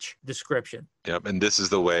Watch description. Yep. And this is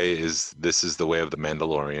the way of the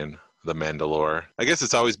Mandalorian, the Mandalore. I guess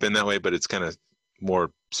it's always been that way, but it's kind of more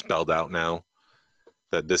spelled out now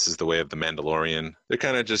that this is the way of the Mandalorian. They're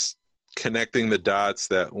kind of just connecting the dots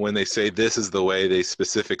that when they say this is the way, they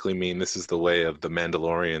specifically mean this is the way of the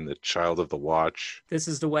Mandalorian, the Child of the Watch. This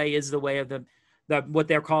is the way of the what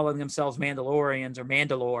they're calling themselves, Mandalorians or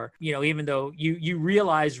Mandalore. You know, even though you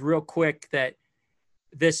realize real quick that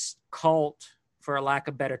this cult, for a lack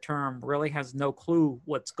of a better term, really has no clue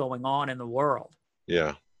what's going on in the world.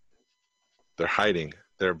 Yeah. They're hiding.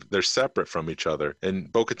 They're separate from each other.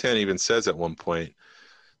 And Bo-Katan even says at one point,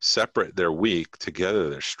 separate they're weak, together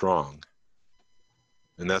they're strong.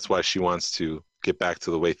 And that's why she wants to get back to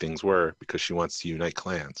the way things were, because she wants to unite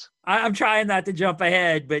clans. I'm trying not to jump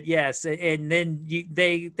ahead, but yes. And then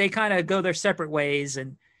they kind of go their separate ways,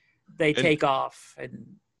 and they take off.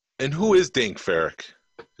 And who is Dank Farrik?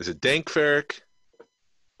 Is it Dank Farrik?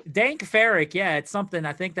 Dank Farrik, yeah, it's something.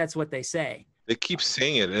 I think that's what they say. They keep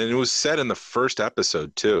saying it, and it was said in the first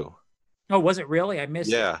episode too. Oh, was it really? I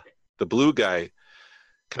missed it. Yeah, the blue guy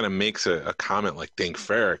kind of makes a comment like Dank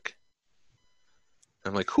Farrik.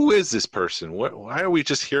 I'm like, who is this person? Why are we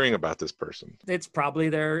just hearing about this person? It's probably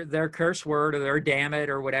their curse word, or their damn it,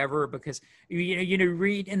 or whatever. Because you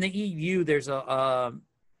read in the EU, there's a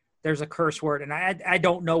curse word, and I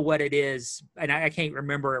don't know what it is, and I can't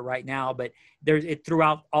remember it right now. But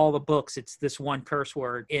throughout all the books, it's this one curse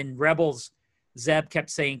word. In Rebels, Zeb kept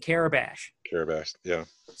saying Carabash. Carabash, yeah.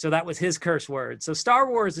 So that was his curse word. So Star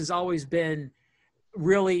Wars has always been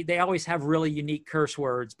they always have really unique curse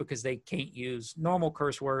words, because they can't use normal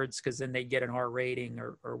curse words, because then they get an R rating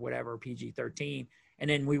or whatever, PG-13. And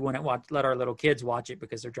then we wouldn't let our little kids watch it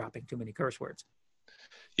because they're dropping too many curse words.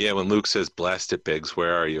 Yeah, when Luke says, blast it, Biggs,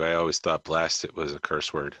 where are you? I always thought blast it was a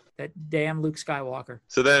curse word. That damn Luke Skywalker.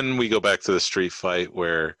 So then we go back to the street fight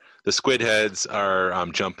where the squid heads are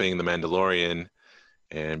jumping the Mandalorian,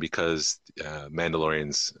 and because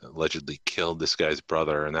Mandalorians allegedly killed this guy's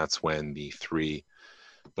brother, and that's when the three,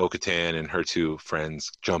 Bo-Katan and her two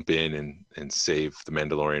friends, jump in and save the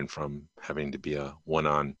Mandalorian from having to be a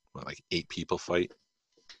one-on, 8 people fight.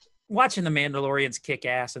 Watching the Mandalorians kick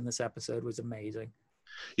ass in this episode was amazing.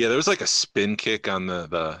 Yeah, there was like a spin kick on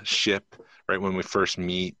the ship right when we first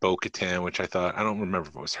meet Bo-Katan, which I don't remember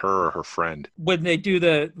if it was her or her friend. When they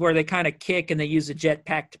do where they kind of kick and they use a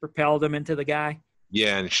jetpack to propel them into the guy.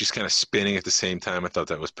 Yeah, and she's kind of spinning at the same time. I thought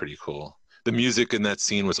that was pretty cool. The music in that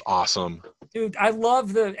scene was awesome. Dude, I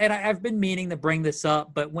love and I've been meaning to bring this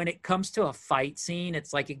up, but when it comes to a fight scene,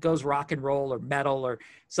 it's like it goes rock and roll or metal or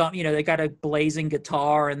something. They got a blazing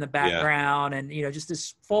guitar in the background, and, just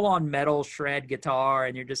this full on metal shred guitar.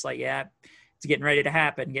 And you're just like, yeah, it's getting ready to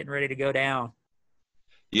happen, getting ready to go down.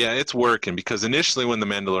 Yeah, it's working, because initially when The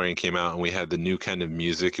Mandalorian came out and we had the new kind of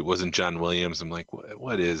music, it wasn't John Williams. I'm like,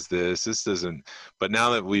 what is this? This doesn't. But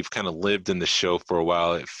now that we've kind of lived in the show for a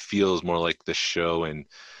while, it feels more like the show. And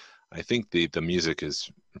I think the music is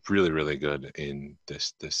really, really good in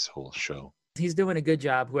this whole show. He's doing a good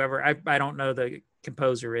job. Whoever, I don't know the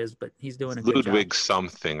composer is, but he's doing a good job. Ludwig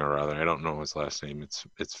something or other. I don't know his last name.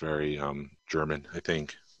 It's very German, I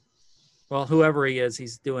think. Well, whoever he is,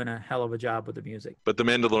 he's doing a hell of a job with the music. But the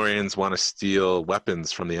Mandalorians want to steal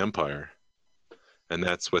weapons from the Empire. And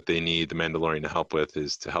that's what they need the Mandalorian to help with,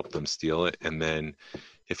 is to help them steal it. And then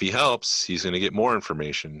if he helps, he's going to get more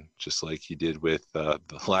information, just like he did with the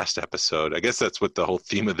last episode. I guess that's what the whole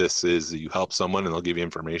theme of this is. You help someone and they'll give you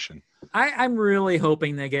information. I'm really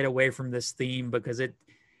hoping they get away from this theme because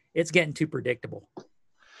it's getting too predictable.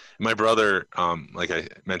 My brother, like I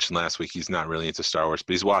mentioned last week, he's not really into Star Wars,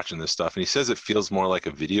 but he's watching this stuff, and he says it feels more like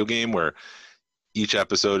a video game where each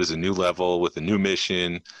episode is a new level with a new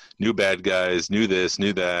mission, new bad guys, new this,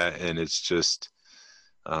 new that, and it's just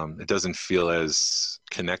it doesn't feel as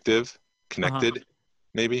connected,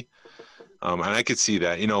 maybe. And I could see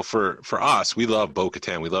that. For us, we love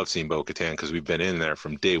Bo-Katan. We love seeing Bo-Katan because we've been in there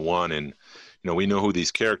from day one, and we know who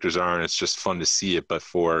these characters are, and it's just fun to see it. But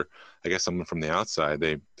for, I guess, someone from the outside,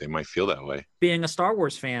 they might feel that way. Being a Star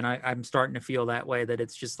Wars fan, I'm starting to feel that way, that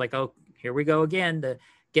it's just like, oh, here we go again. To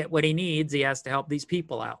get what he needs, he has to help these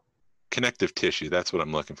people out. Connective tissue, that's what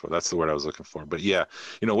I'm looking for. That's the word I was looking for. But yeah,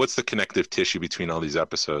 what's the connective tissue between all these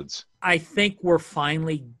episodes? I think we're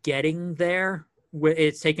finally getting there.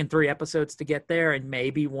 It's taken 3 episodes to get there, and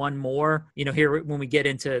maybe one more, here when we get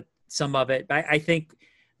into some of it. I think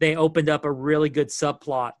they opened up a really good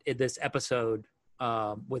subplot in this episode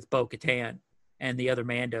with Bo-Katan and the other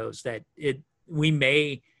Mandos that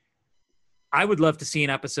I would love to see an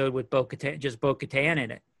episode with Bo-Katan, just Bo-Katan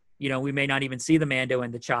in it. We may not even see the Mando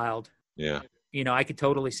and the child. Yeah. I could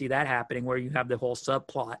totally see that happening, where you have the whole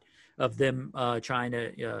subplot of them trying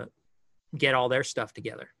to get all their stuff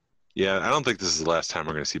together. Yeah, I don't think this is the last time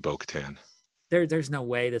we're going to see Bo-Katan. There's no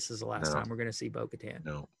way this is the last time we're going to see Bo-Katan.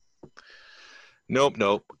 No.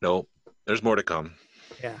 Nope. There's more to come.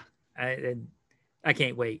 Yeah, I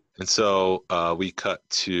can't wait. And so we cut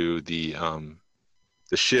to the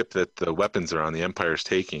ship that the weapons are on, the Empire's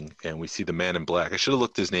taking, and we see the Man in Black. I should have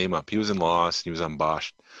looked his name up. He was in Lost. He was on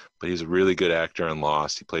Bosch, but he was a really good actor in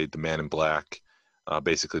Lost. He played the Man in Black,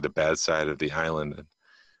 basically the bad side of the island.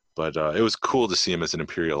 But it was cool to see him as an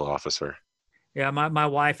Imperial officer. Yeah, my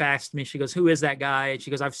wife asked me, she goes, who is that guy? And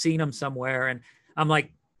she goes, I've seen him somewhere. And I'm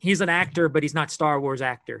like, he's an actor, but he's not Star Wars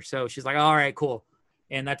actor. So she's like, all right, cool.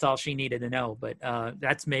 And that's all she needed to know. But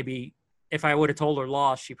that's maybe, if I would have told her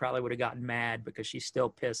Lost, she probably would have gotten mad because she's still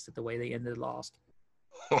pissed at the way they ended Lost.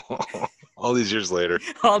 All these years later.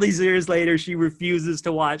 All these years later, she refuses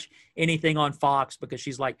to watch anything on Fox because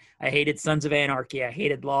she's like, I hated Sons of Anarchy. I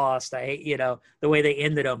hated Lost. I hate, the way they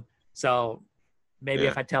ended them. So maybe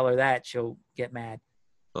if I tell her that, she'll get mad.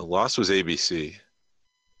 Lost was ABC.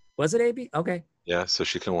 Was it AB? Okay. Yeah, so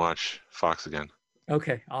she can watch Fox again.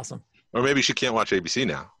 Okay, awesome. Or maybe she can't watch ABC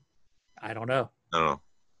now. I don't know.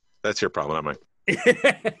 That's your problem, not mine.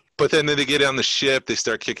 But then they get on the ship, they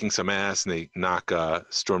start kicking some ass, and they knock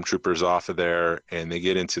stormtroopers off of there, and they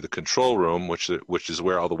get into the control room, which is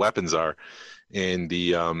where all the weapons are. And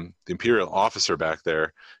the Imperial officer back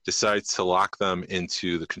there decides to lock them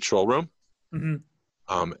into the control room. Mm-hmm.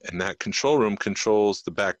 And that control room controls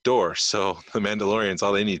the back door. So the Mandalorians,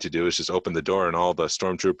 all they need to do is just open the door, and all the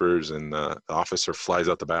stormtroopers and the officer flies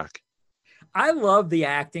out the back. I love the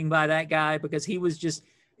acting by that guy because he was just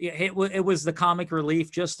 – it was the comic relief,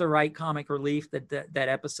 just the right comic relief that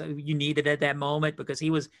episode you needed at that moment, because he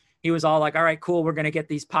was all like, all right, cool, we're going to get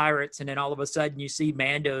these pirates. And then all of a sudden you see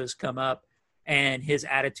Mandos come up and his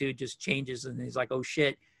attitude just changes. And he's like, oh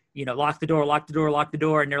shit, lock the door.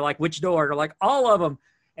 And they're like, which door? They're like, all of them.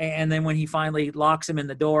 And then when he finally locks him in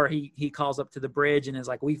the door, he calls up to the bridge and is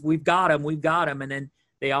like, we've got him. And then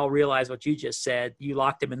they all realize what you just said. You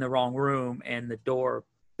locked him in the wrong room, and the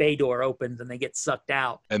bay door opens and they get sucked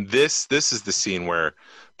out. And this is the scene where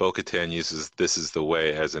Bo-Katan uses "this is the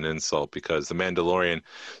way" as an insult, because the Mandalorian,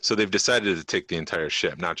 so they've decided to take the entire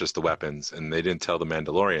ship, not just the weapons, and they didn't tell the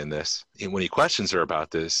Mandalorian this. And when he questions her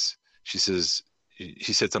about this, he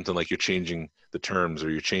said something like, you're changing the terms,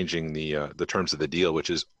 or you're changing the terms of the deal,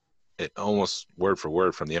 which is almost word for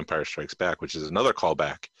word from The Empire Strikes Back, which is another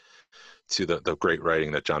callback to the great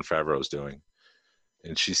writing that Jon Favreau is doing.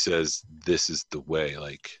 And she says, this is the way,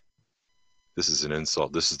 like, this is an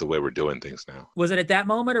insult. This is the way we're doing things now. Was it at that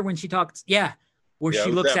moment, or when she talks? Yeah. Where she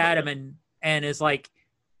looks at him and is like,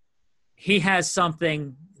 he has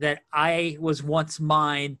something that I was once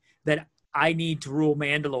mine that I need to rule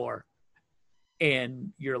Mandalore.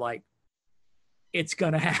 And you're like, it's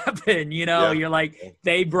going to happen. You're like,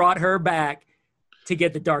 they brought her back to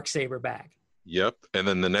get the Darksaber back. Yep. And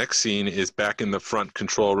then the next scene is back in the front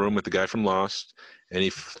control room with the guy from Lost. And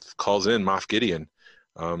he calls in Moff Gideon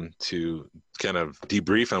to kind of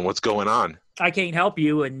debrief on what's going on. I can't help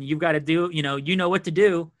you, and you've got to do, you know what to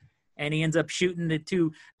do. And he ends up shooting the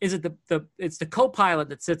two. Is it it's the co-pilot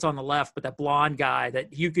that sits on the left, but that blonde guy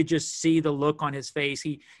that you could just see the look on his face.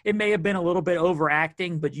 It may have been a little bit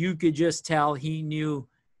overacting, but you could just tell he knew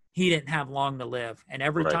he didn't have long to live. And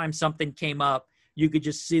every Right. time something came up, you could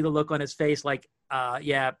just see the look on his face like,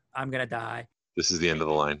 yeah, I'm going to die. This is the end of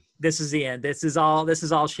the line. This is the end. This is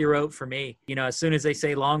all she wrote for me. You know, as soon as they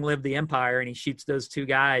say long live the Empire and he shoots those two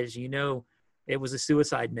guys, you know, it was a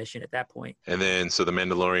suicide mission at that point. And then so the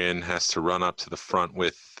Mandalorian has to run up to the front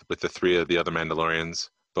with the three of the other Mandalorians,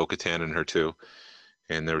 Bo-Katan and her two.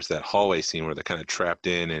 And there was that hallway scene where they're kind of trapped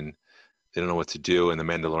in and they don't know what to do. And the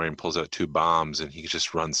Mandalorian pulls out 2 bombs and he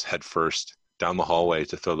just runs headfirst down the hallway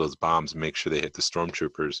to throw those bombs and make sure they hit the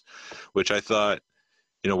stormtroopers, which I thought,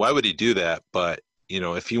 you know, why would he do that? But, you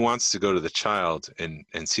know, if he wants to go to the child and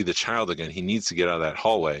see the child again, he needs to get out of that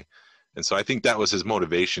hallway. And so I think that was his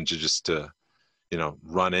motivation to you know,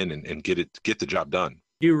 run in and get the job done.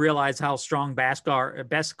 You realize how strong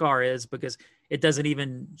Beskar is because it doesn't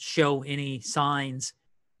even show any signs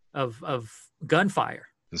of gunfire.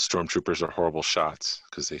 And stormtroopers are horrible shots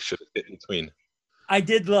because they should have hit in between. I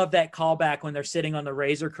did love that callback when they're sitting on the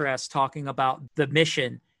Razor Crest talking about the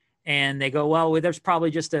mission. And they go, well, there's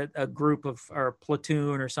probably just a group of or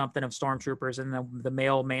platoon or something of stormtroopers. And the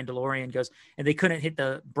male Mandalorian goes, and they couldn't hit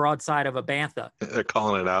the broadside of a bantha. They're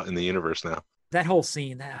calling it out in the universe now. That whole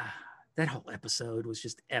scene, that whole episode was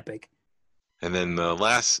just epic. And then the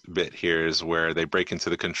last bit here is where they break into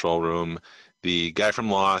the control room. The guy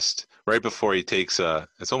from Lost, right before he takes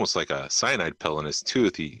it's almost like a cyanide pill in his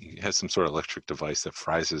tooth. He has some sort of electric device that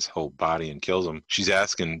fries his whole body and kills him. She's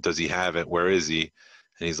asking, does he have it? Where is he?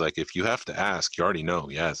 And he's like, if you have to ask, you already know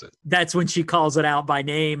he has it. That's when she calls it out by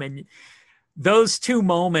name. And those 2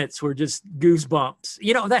 moments were just goosebumps.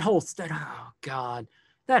 You know, that whole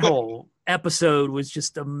episode was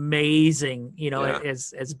just amazing, you know,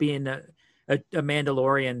 as being a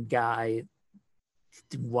Mandalorian guy.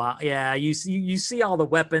 Wow. Yeah. You see all the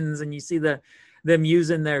weapons and you see them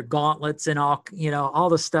using their gauntlets and all, you know, all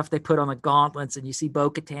the stuff they put on the gauntlets, and you see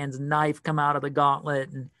Bo-Katan's knife come out of the gauntlet.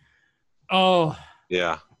 And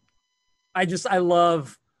yeah, I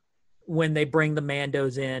love when they bring the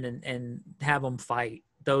Mandos in and have them fight.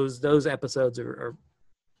 Those episodes are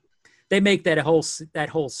they make that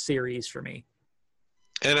whole series for me.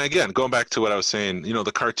 And again, going back to what I was saying, you know,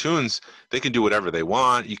 the cartoons, they can do whatever they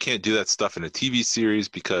want. You can't do that stuff in a TV series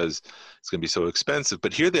because it's going to be so expensive.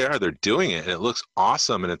 But here they are, they're doing it, and it looks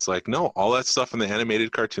awesome. And it's like, no, all that stuff in the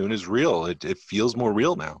animated cartoon is real. It feels more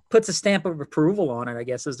real now. Puts a stamp of approval on it, I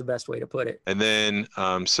guess is the best way to put it. And then,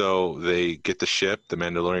 so they get the ship. The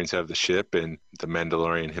Mandalorians have the ship, and the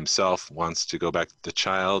Mandalorian himself wants to go back to the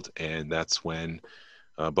child. And that's when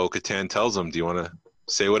Bo-Katan tells him, do you want to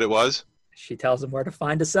say what it was? She tells him where to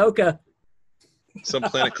find Ahsoka. Some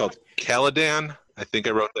planet called Caladan. I think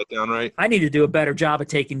I wrote that down right. I need to do a better job of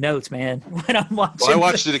taking notes, man, when I'm watching. Well, I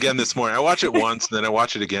watched it again this morning. I watch it once, and then I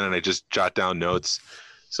watch it again, and I just jot down notes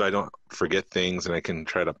so I don't forget things, and I can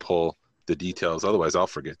try to pull the details. Otherwise, I'll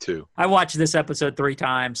forget too. I watched this episode 3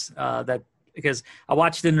 times because I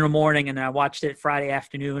watched it in the morning, and then I watched it Friday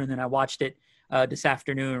afternoon, and then I watched it this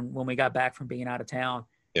afternoon when we got back from being out of town.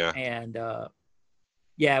 Yeah. And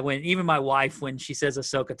when even my wife, when she says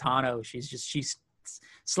Ahsoka Tano, she's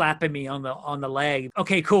slapping me on the leg.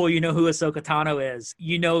 Okay, cool. You know who Ahsoka Tano is.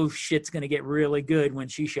 You know shit's going to get really good when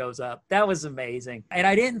she shows up. That was amazing. And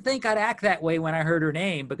I didn't think I'd act that way when I heard her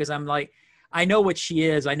name, because I'm like, I know what she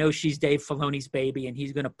is. I know she's Dave Filoni's baby, and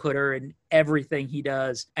he's going to put her in everything he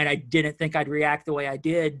does. And I didn't think I'd react the way I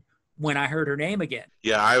did when I heard her name again.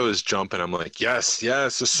 Yeah, I was jumping. I'm like, yes,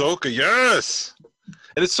 Ahsoka, yes.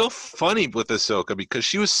 And it's so funny with Ahsoka because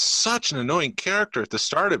she was such an annoying character at the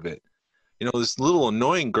start of it. You know, this little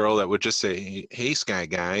annoying girl that would just say, hey, Sky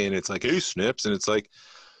Guy, and it's like, hey, Snips, and it's like,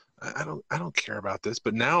 I don't care about this.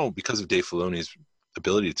 But now, because of Dave Filoni's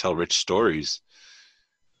ability to tell rich stories,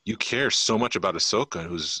 you care so much about Ahsoka,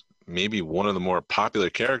 who's maybe one of the more popular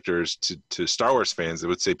characters to Star Wars fans. I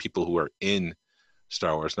would say people who are in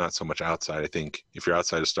Star Wars, not so much outside. I think if you're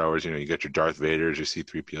outside of Star Wars, you know, you got your Darth Vaders, your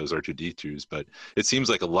C-3POs, R2-D2s, but it seems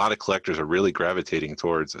like a lot of collectors are really gravitating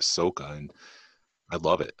towards Ahsoka, and I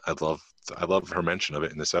love it. I love her mention of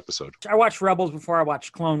it in this episode. I watched Rebels before I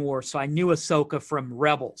watched Clone Wars, so I knew Ahsoka from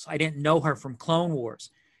Rebels. I didn't know her from Clone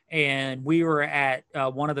Wars. And we were at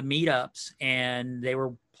one of the meetups, and they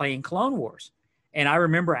were playing Clone Wars. And I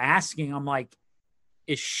remember asking, I'm like,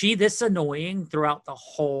 is she this annoying throughout the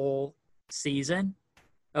whole season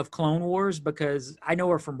of Clone Wars? Because I know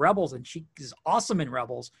her from Rebels, and she is awesome in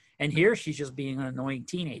Rebels. And here she's just being an annoying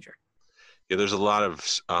teenager. Yeah, there's a lot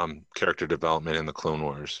of character development in the Clone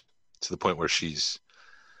Wars to the point where she's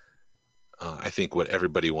I think, what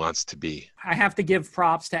everybody wants to be. I have to give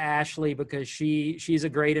props to Ashley because she's a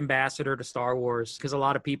great ambassador to Star Wars, because a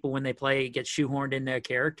lot of people, when they get shoehorned in their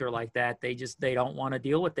character like that, they don't want to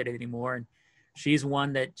deal with it anymore. And she's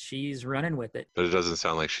one that she's running with it. But it doesn't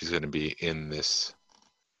sound like she's going to be in this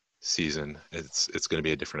season. It's going to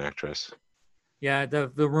be a different actress. Yeah, the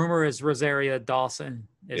rumor is Rosario Dawson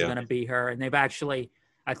is going to be her. And they've actually,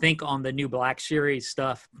 I think on the new Black Series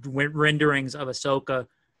stuff, renderings of Ahsoka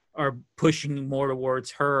are pushing more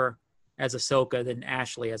towards her as Ahsoka than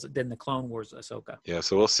Ashley than the Clone Wars Ahsoka. Yeah,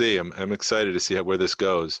 so we'll see. I'm excited to see where this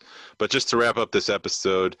goes. But just to wrap up this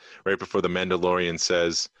episode, right before the Mandalorian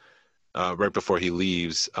says, right before he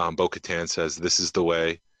leaves, Bo-Katan says, "This is the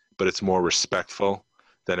way," but it's more respectful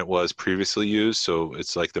than it was previously used. So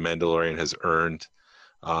it's like the Mandalorian has earned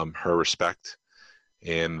her respect.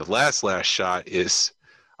 And the last shot is,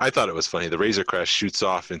 I thought it was funny. The Razor Crest shoots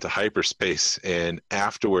off into hyperspace, and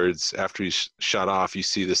afterwards, after he's shot off, you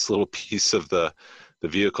see this little piece of the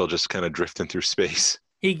vehicle just kind of drifting through space.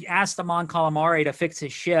 He asked the Mon Calamari to fix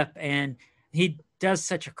his ship, and he does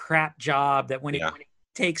such a crap job that when it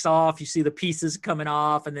takes off, you see the pieces coming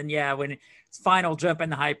off, and then when it's final jump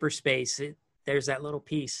into hyperspace, there's that little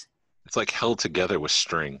piece. It's like held together with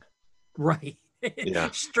string. Right. Yeah.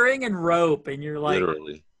 String and rope, and you're like,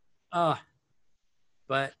 literally.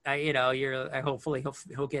 But hopefully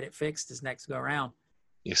he'll get it fixed his next go around.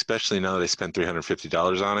 Especially now that they spent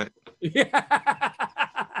 $350 on it. Yeah,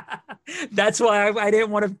 that's why I didn't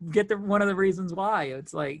want to get one of the reasons why.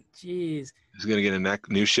 It's like, geez, he's gonna get a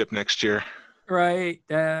new ship next year, right?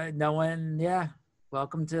 No one. Yeah,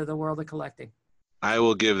 welcome to the world of collecting. I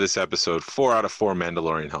will give this episode 4 out of 4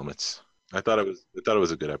 Mandalorian helmets. I thought it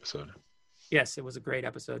was a good episode. Yes, it was a great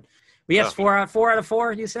episode. But yes, 4 out of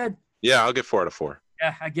 4. You said. Yeah, I'll give 4 out of 4.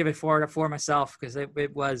 Yeah, I give it 4 out of 4 myself, because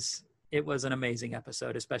it was an amazing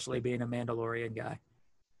episode, especially being a Mandalorian guy.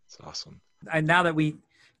 It's awesome. And now that we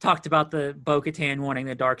talked about the Bo-Katan wanting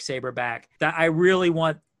the Darksaber back, that I really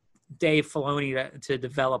want Dave Filoni to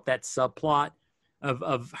develop that subplot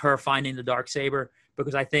of her finding the Darksaber,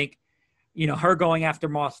 because I think, her going after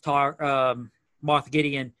Moff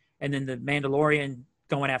Gideon, and then the Mandalorian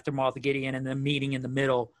going after Moff Gideon, and then meeting in the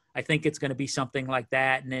middle. I think it's going to be something like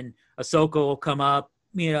that. And then Ahsoka will come up,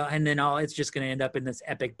 and then it's just going to end up in this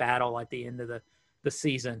epic battle at the end of the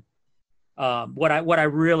season. What I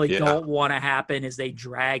really don't want to happen is they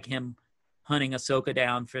drag him hunting Ahsoka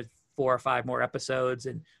down for 4 or 5 more episodes.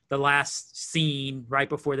 And the last scene right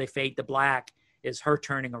before they fade to black is her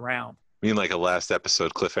turning around. You mean like a last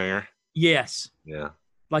episode cliffhanger? Yes. Yeah.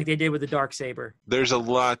 Like they did with the Darksaber. There's a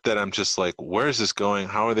lot that I'm just like, where is this going?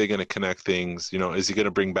 How are they going to connect things? Is he going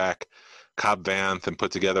to bring back Cobb Vanth and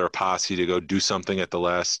put together a posse to go do something at the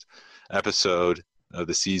last episode of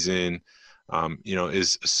the season?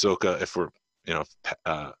 Is Ahsoka, if we're,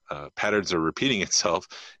 patterns are repeating itself,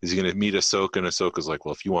 is he going to meet Ahsoka, and Ahsoka's like,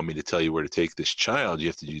 well, if you want me to tell you where to take this child, you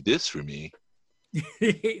have to do this for me.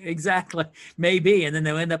 Exactly. Maybe. And then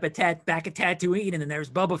they'll end up back at Tatooine, and then there's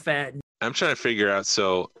Boba Fett. I'm trying to figure out,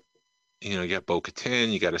 so, you got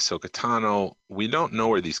Bo-Katan, you got Ahsoka Tano. We don't know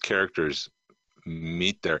where these characters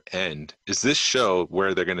meet their end. Is this show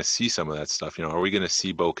where they're going to see some of that stuff? Are we going to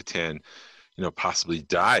see Bo-Katan, possibly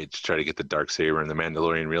die to try to get the Darksaber, and the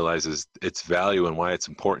Mandalorian realizes its value and why it's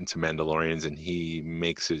important to Mandalorians, and he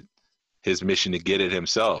makes it his mission to get it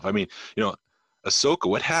himself? I mean, Ahsoka,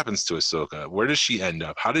 what happens to Ahsoka? Where does she end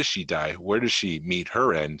up? How does she die? Where does she meet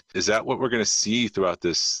her end? Is that what we're going to see throughout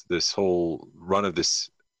this whole run of this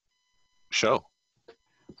show?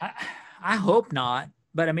 I hope not.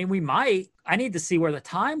 But, I mean, we might. I need to see where the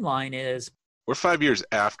timeline is. We're 5 years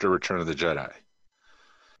after Return of the Jedi.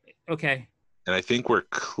 Okay. And I think we're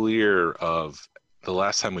clear of the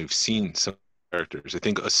last time we've seen some characters. I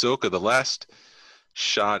think Ahsoka, the last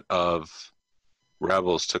shot of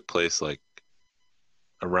Rebels took place like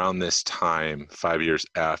around this time, 5 years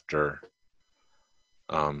after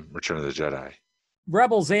Return of the Jedi.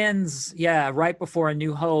 Rebels ends, right before A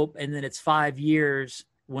New Hope, and then it's 5 years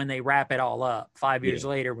when they wrap it all up. 5 years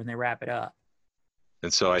later when they wrap it up.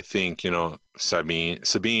 And so I think, Sabine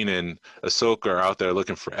and Ahsoka are out there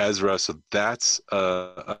looking for Ezra, so that's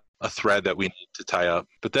a thread that we need to tie up.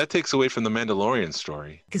 But that takes away from the Mandalorian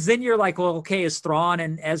story. Because then you're like, well, okay, is Thrawn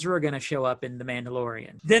and Ezra going to show up in the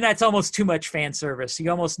Mandalorian? Then that's almost too much fan service. You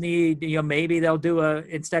almost need, maybe they'll do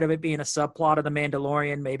instead of it being a subplot of the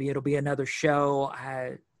Mandalorian, maybe it'll be another show.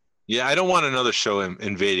 Yeah, I don't want another show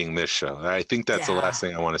invading this show. I think that's the last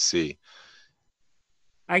thing I want to see.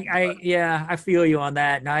 I feel you on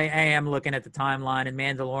that. And I am looking at the timeline, and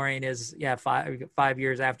Mandalorian is 5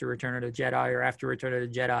 years after Return of the Jedi, or after Return of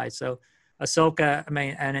the Jedi. So Ahsoka,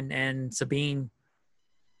 and Sabine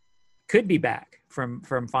could be back from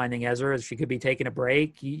finding Ezra. She could be taking a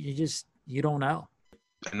break. You don't know.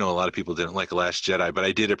 I know a lot of people didn't like The Last Jedi, but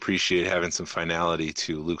I did appreciate having some finality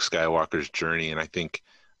to Luke Skywalker's journey, and I think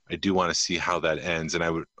I do want to see how that ends. And I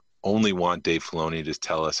would only want Dave Filoni to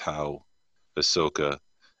tell us how Ahsoka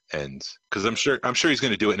ends, because I'm sure he's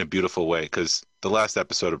going to do it in a beautiful way. Because the last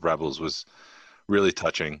episode of Rebels was really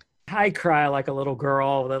touching. I cry like a little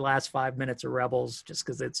girl the last 5 minutes of Rebels, just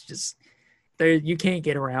because it's just there. You can't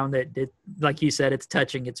get around it. Like you said, it's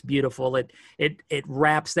touching. It's beautiful. It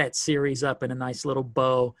wraps that series up in a nice little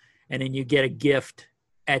bow, and then you get a gift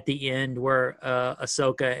at the end where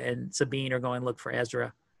Ahsoka and Sabine are going to look for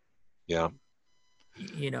Ezra. Yeah,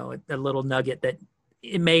 a little nugget that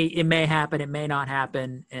it may happen, it may not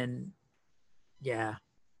happen, and yeah.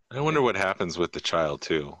 I wonder what happens with the child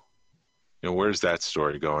too. Where's that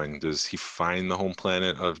story going? Does he find the home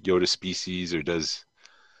planet of Yoda species, or does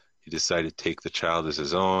he decide to take the child as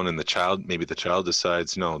his own? And maybe the child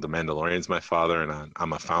decides, no, the Mandalorian's my father, and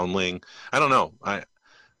I'm a foundling. I don't know. I'm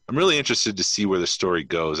really interested to see where the story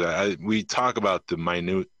goes. We talk about the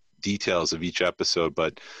minute details of each episode,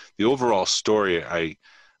 but the overall story, I'm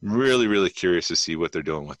really, really curious to see what they're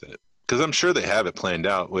doing with it. Because I'm sure they have it planned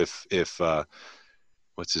out with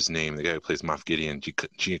what's his name? The guy who plays Moff Gideon,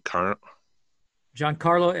 Giancarlo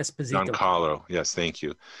Esposito. Giancarlo, yes, thank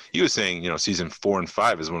you. He was saying, season 4 and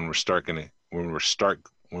 5 is when we're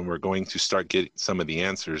going to start getting some of the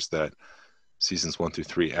answers that seasons 1 through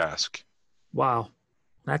 3 ask. Wow,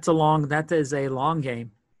 that is a long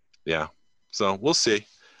game. Yeah, so we'll see,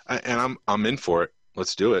 and I'm in for it.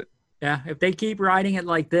 Let's do it. Yeah, if they keep riding it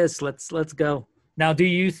like this, let's go. Now, do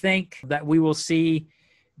you think that we will see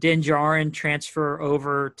Din Djarin transfer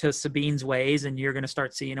over to Sabine's ways, and you're going to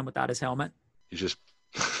start seeing him without his helmet? You just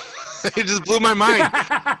blew my mind.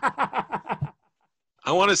 I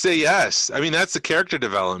want to say yes. I mean, that's the character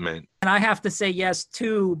development. And I have to say yes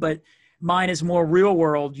too, but mine is more real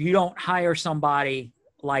world. You don't hire somebody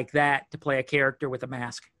like that to play a character with a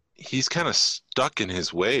mask. He's kind of stuck in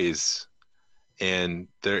his ways, and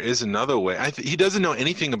there is another way. He doesn't know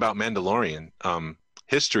anything about Mandalorian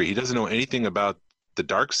history. He doesn't know anything about the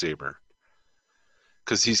Darksaber,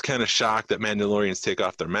 because he's kind of shocked that Mandalorians take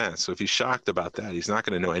off their masks. So if he's shocked about that, he's not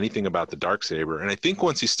going to know anything about the Darksaber. And I think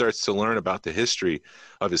once he starts to learn about the history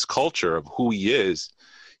of his culture, of who he is,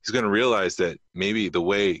 he's going to realize that maybe the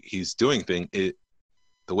way he's doing things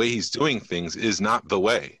is not the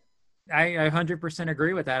way. I 100%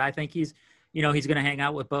 agree with that. I think he's going to hang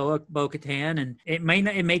out with Bo-Katan, and it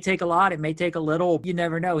may take a lot. It may take a little. You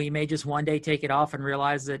never know. He may just one day take it off and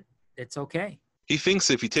realize that it's okay. He thinks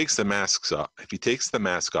if he takes the mask off,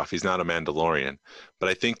 he's not a Mandalorian. But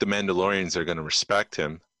I think the Mandalorians are going to respect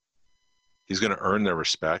him. He's going to earn their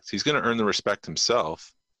respect. He's going to earn the respect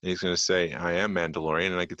himself. And he's going to say, I am Mandalorian,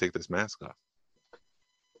 and I can take this mask off.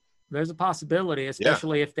 There's a possibility,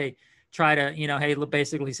 especially if they try to,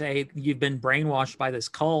 basically say, you've been brainwashed by this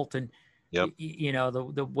cult, and,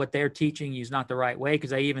 what they're teaching you is not the right way.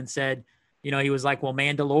 Because I even said, he was like, well,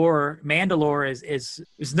 Mandalore is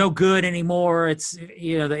no good anymore. It's,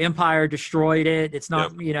 the Empire destroyed it. It's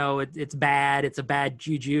not, it's bad. It's a bad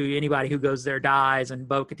juju. Anybody who goes there dies. And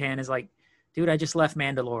Bo-Katan is like, dude, I just left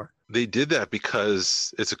Mandalore. They did that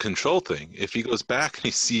because it's a control thing. If he goes back and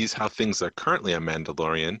he sees how things are currently on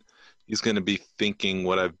Mandalorian, he's going to be thinking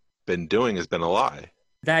what I've been doing has been a lie.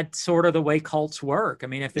 That's sort of the way cults work. I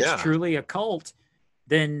mean, if it's truly a cult,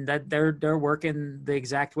 then that they're working the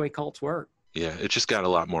exact way cults work. Yeah, it just got a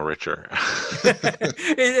lot more richer.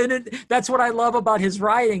 That's what I love about his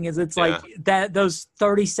writing is it's like that those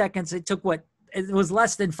 30 seconds, it was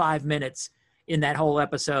less than 5 minutes in that whole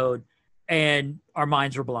episode, and our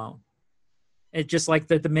minds were blown. It's just like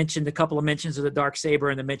the couple of mentions of the Darksaber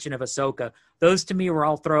and the mention of Ahsoka. Those to me were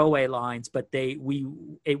all throwaway lines, but it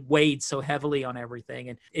weighed so heavily on everything,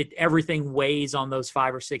 and everything weighs on those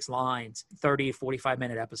 5 or 6 lines, 30 to 45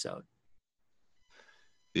 minute episode.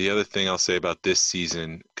 The other thing I'll say about this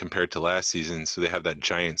season compared to last season, so they have that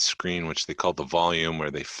giant screen, which they call the volume,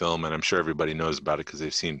 where they film, and I'm sure everybody knows about it because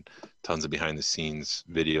they've seen tons of behind the scenes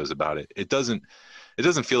videos about it. It doesn't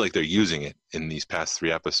feel like they're using it in these past 3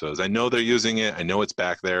 episodes. I know they're using it. I know it's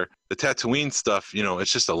back there. The Tatooine stuff,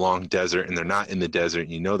 it's just a long desert, and they're not in the desert.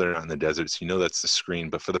 They're not in the desert, so that's the screen.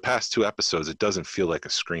 But for the past 2 episodes, it doesn't feel like a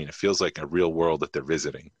screen. It feels like a real world that they're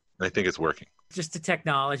visiting. And I think it's working. Just the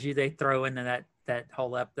technology they throw into that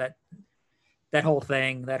whole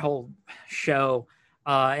thing, that whole show.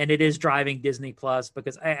 And it is driving Disney Plus,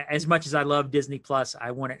 because as much as I love Disney Plus, I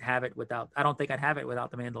don't think I'd have it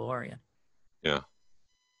without The Mandalorian. Yeah.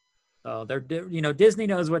 So Disney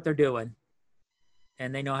knows what they're doing.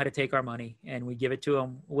 and they know how to take our money, and we give it to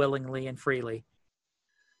them willingly and freely.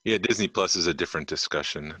 Yeah, Disney Plus is a different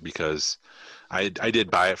discussion because I did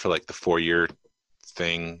buy it for like the 4-year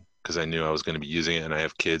thing because I knew I was going to be using it, and I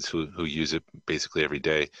have kids who use it basically every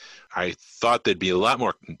day. I thought there'd be a lot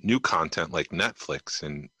more new content like Netflix,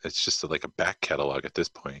 and it's just like a back catalog at this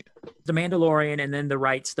point. The Mandalorian and then The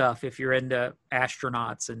Right Stuff, if you're into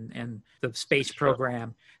astronauts and the space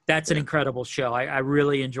program, that's an incredible show. I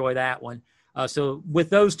really enjoy that one. So with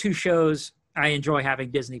those two shows, I enjoy having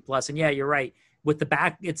Disney Plus. And yeah, you're right. With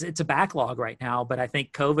the it's a backlog right now, but I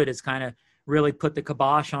think COVID has kind of really put the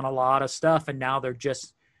kibosh on a lot of stuff, and now they're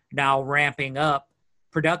just now ramping up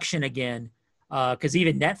production again. Because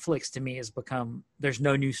even Netflix to me has become, there's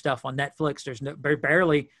no new stuff on Netflix. There's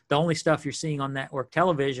barely, the only stuff you're seeing on network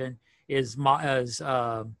television is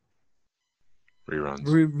reruns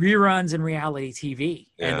and reality TV.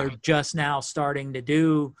 Yeah. And they're just now starting to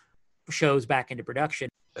do shows back into production.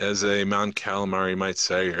 As a Mount Calamari might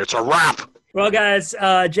say, it's a wrap. Well, guys,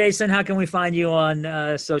 Jason, how can we find you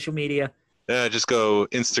on social media? Yeah, just go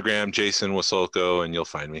Instagram, Jason Wasolko, and you'll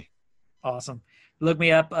find me. Awesome. Look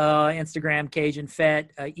me up, Instagram, Cajun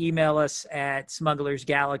Fett. Email us at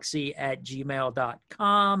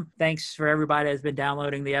smugglersgalaxy@gmail.com. Thanks for everybody that's been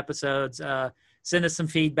downloading the episodes. Send us some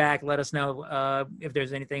feedback. Let us know if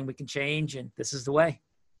there's anything we can change, and this is the way.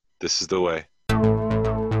 This is the way.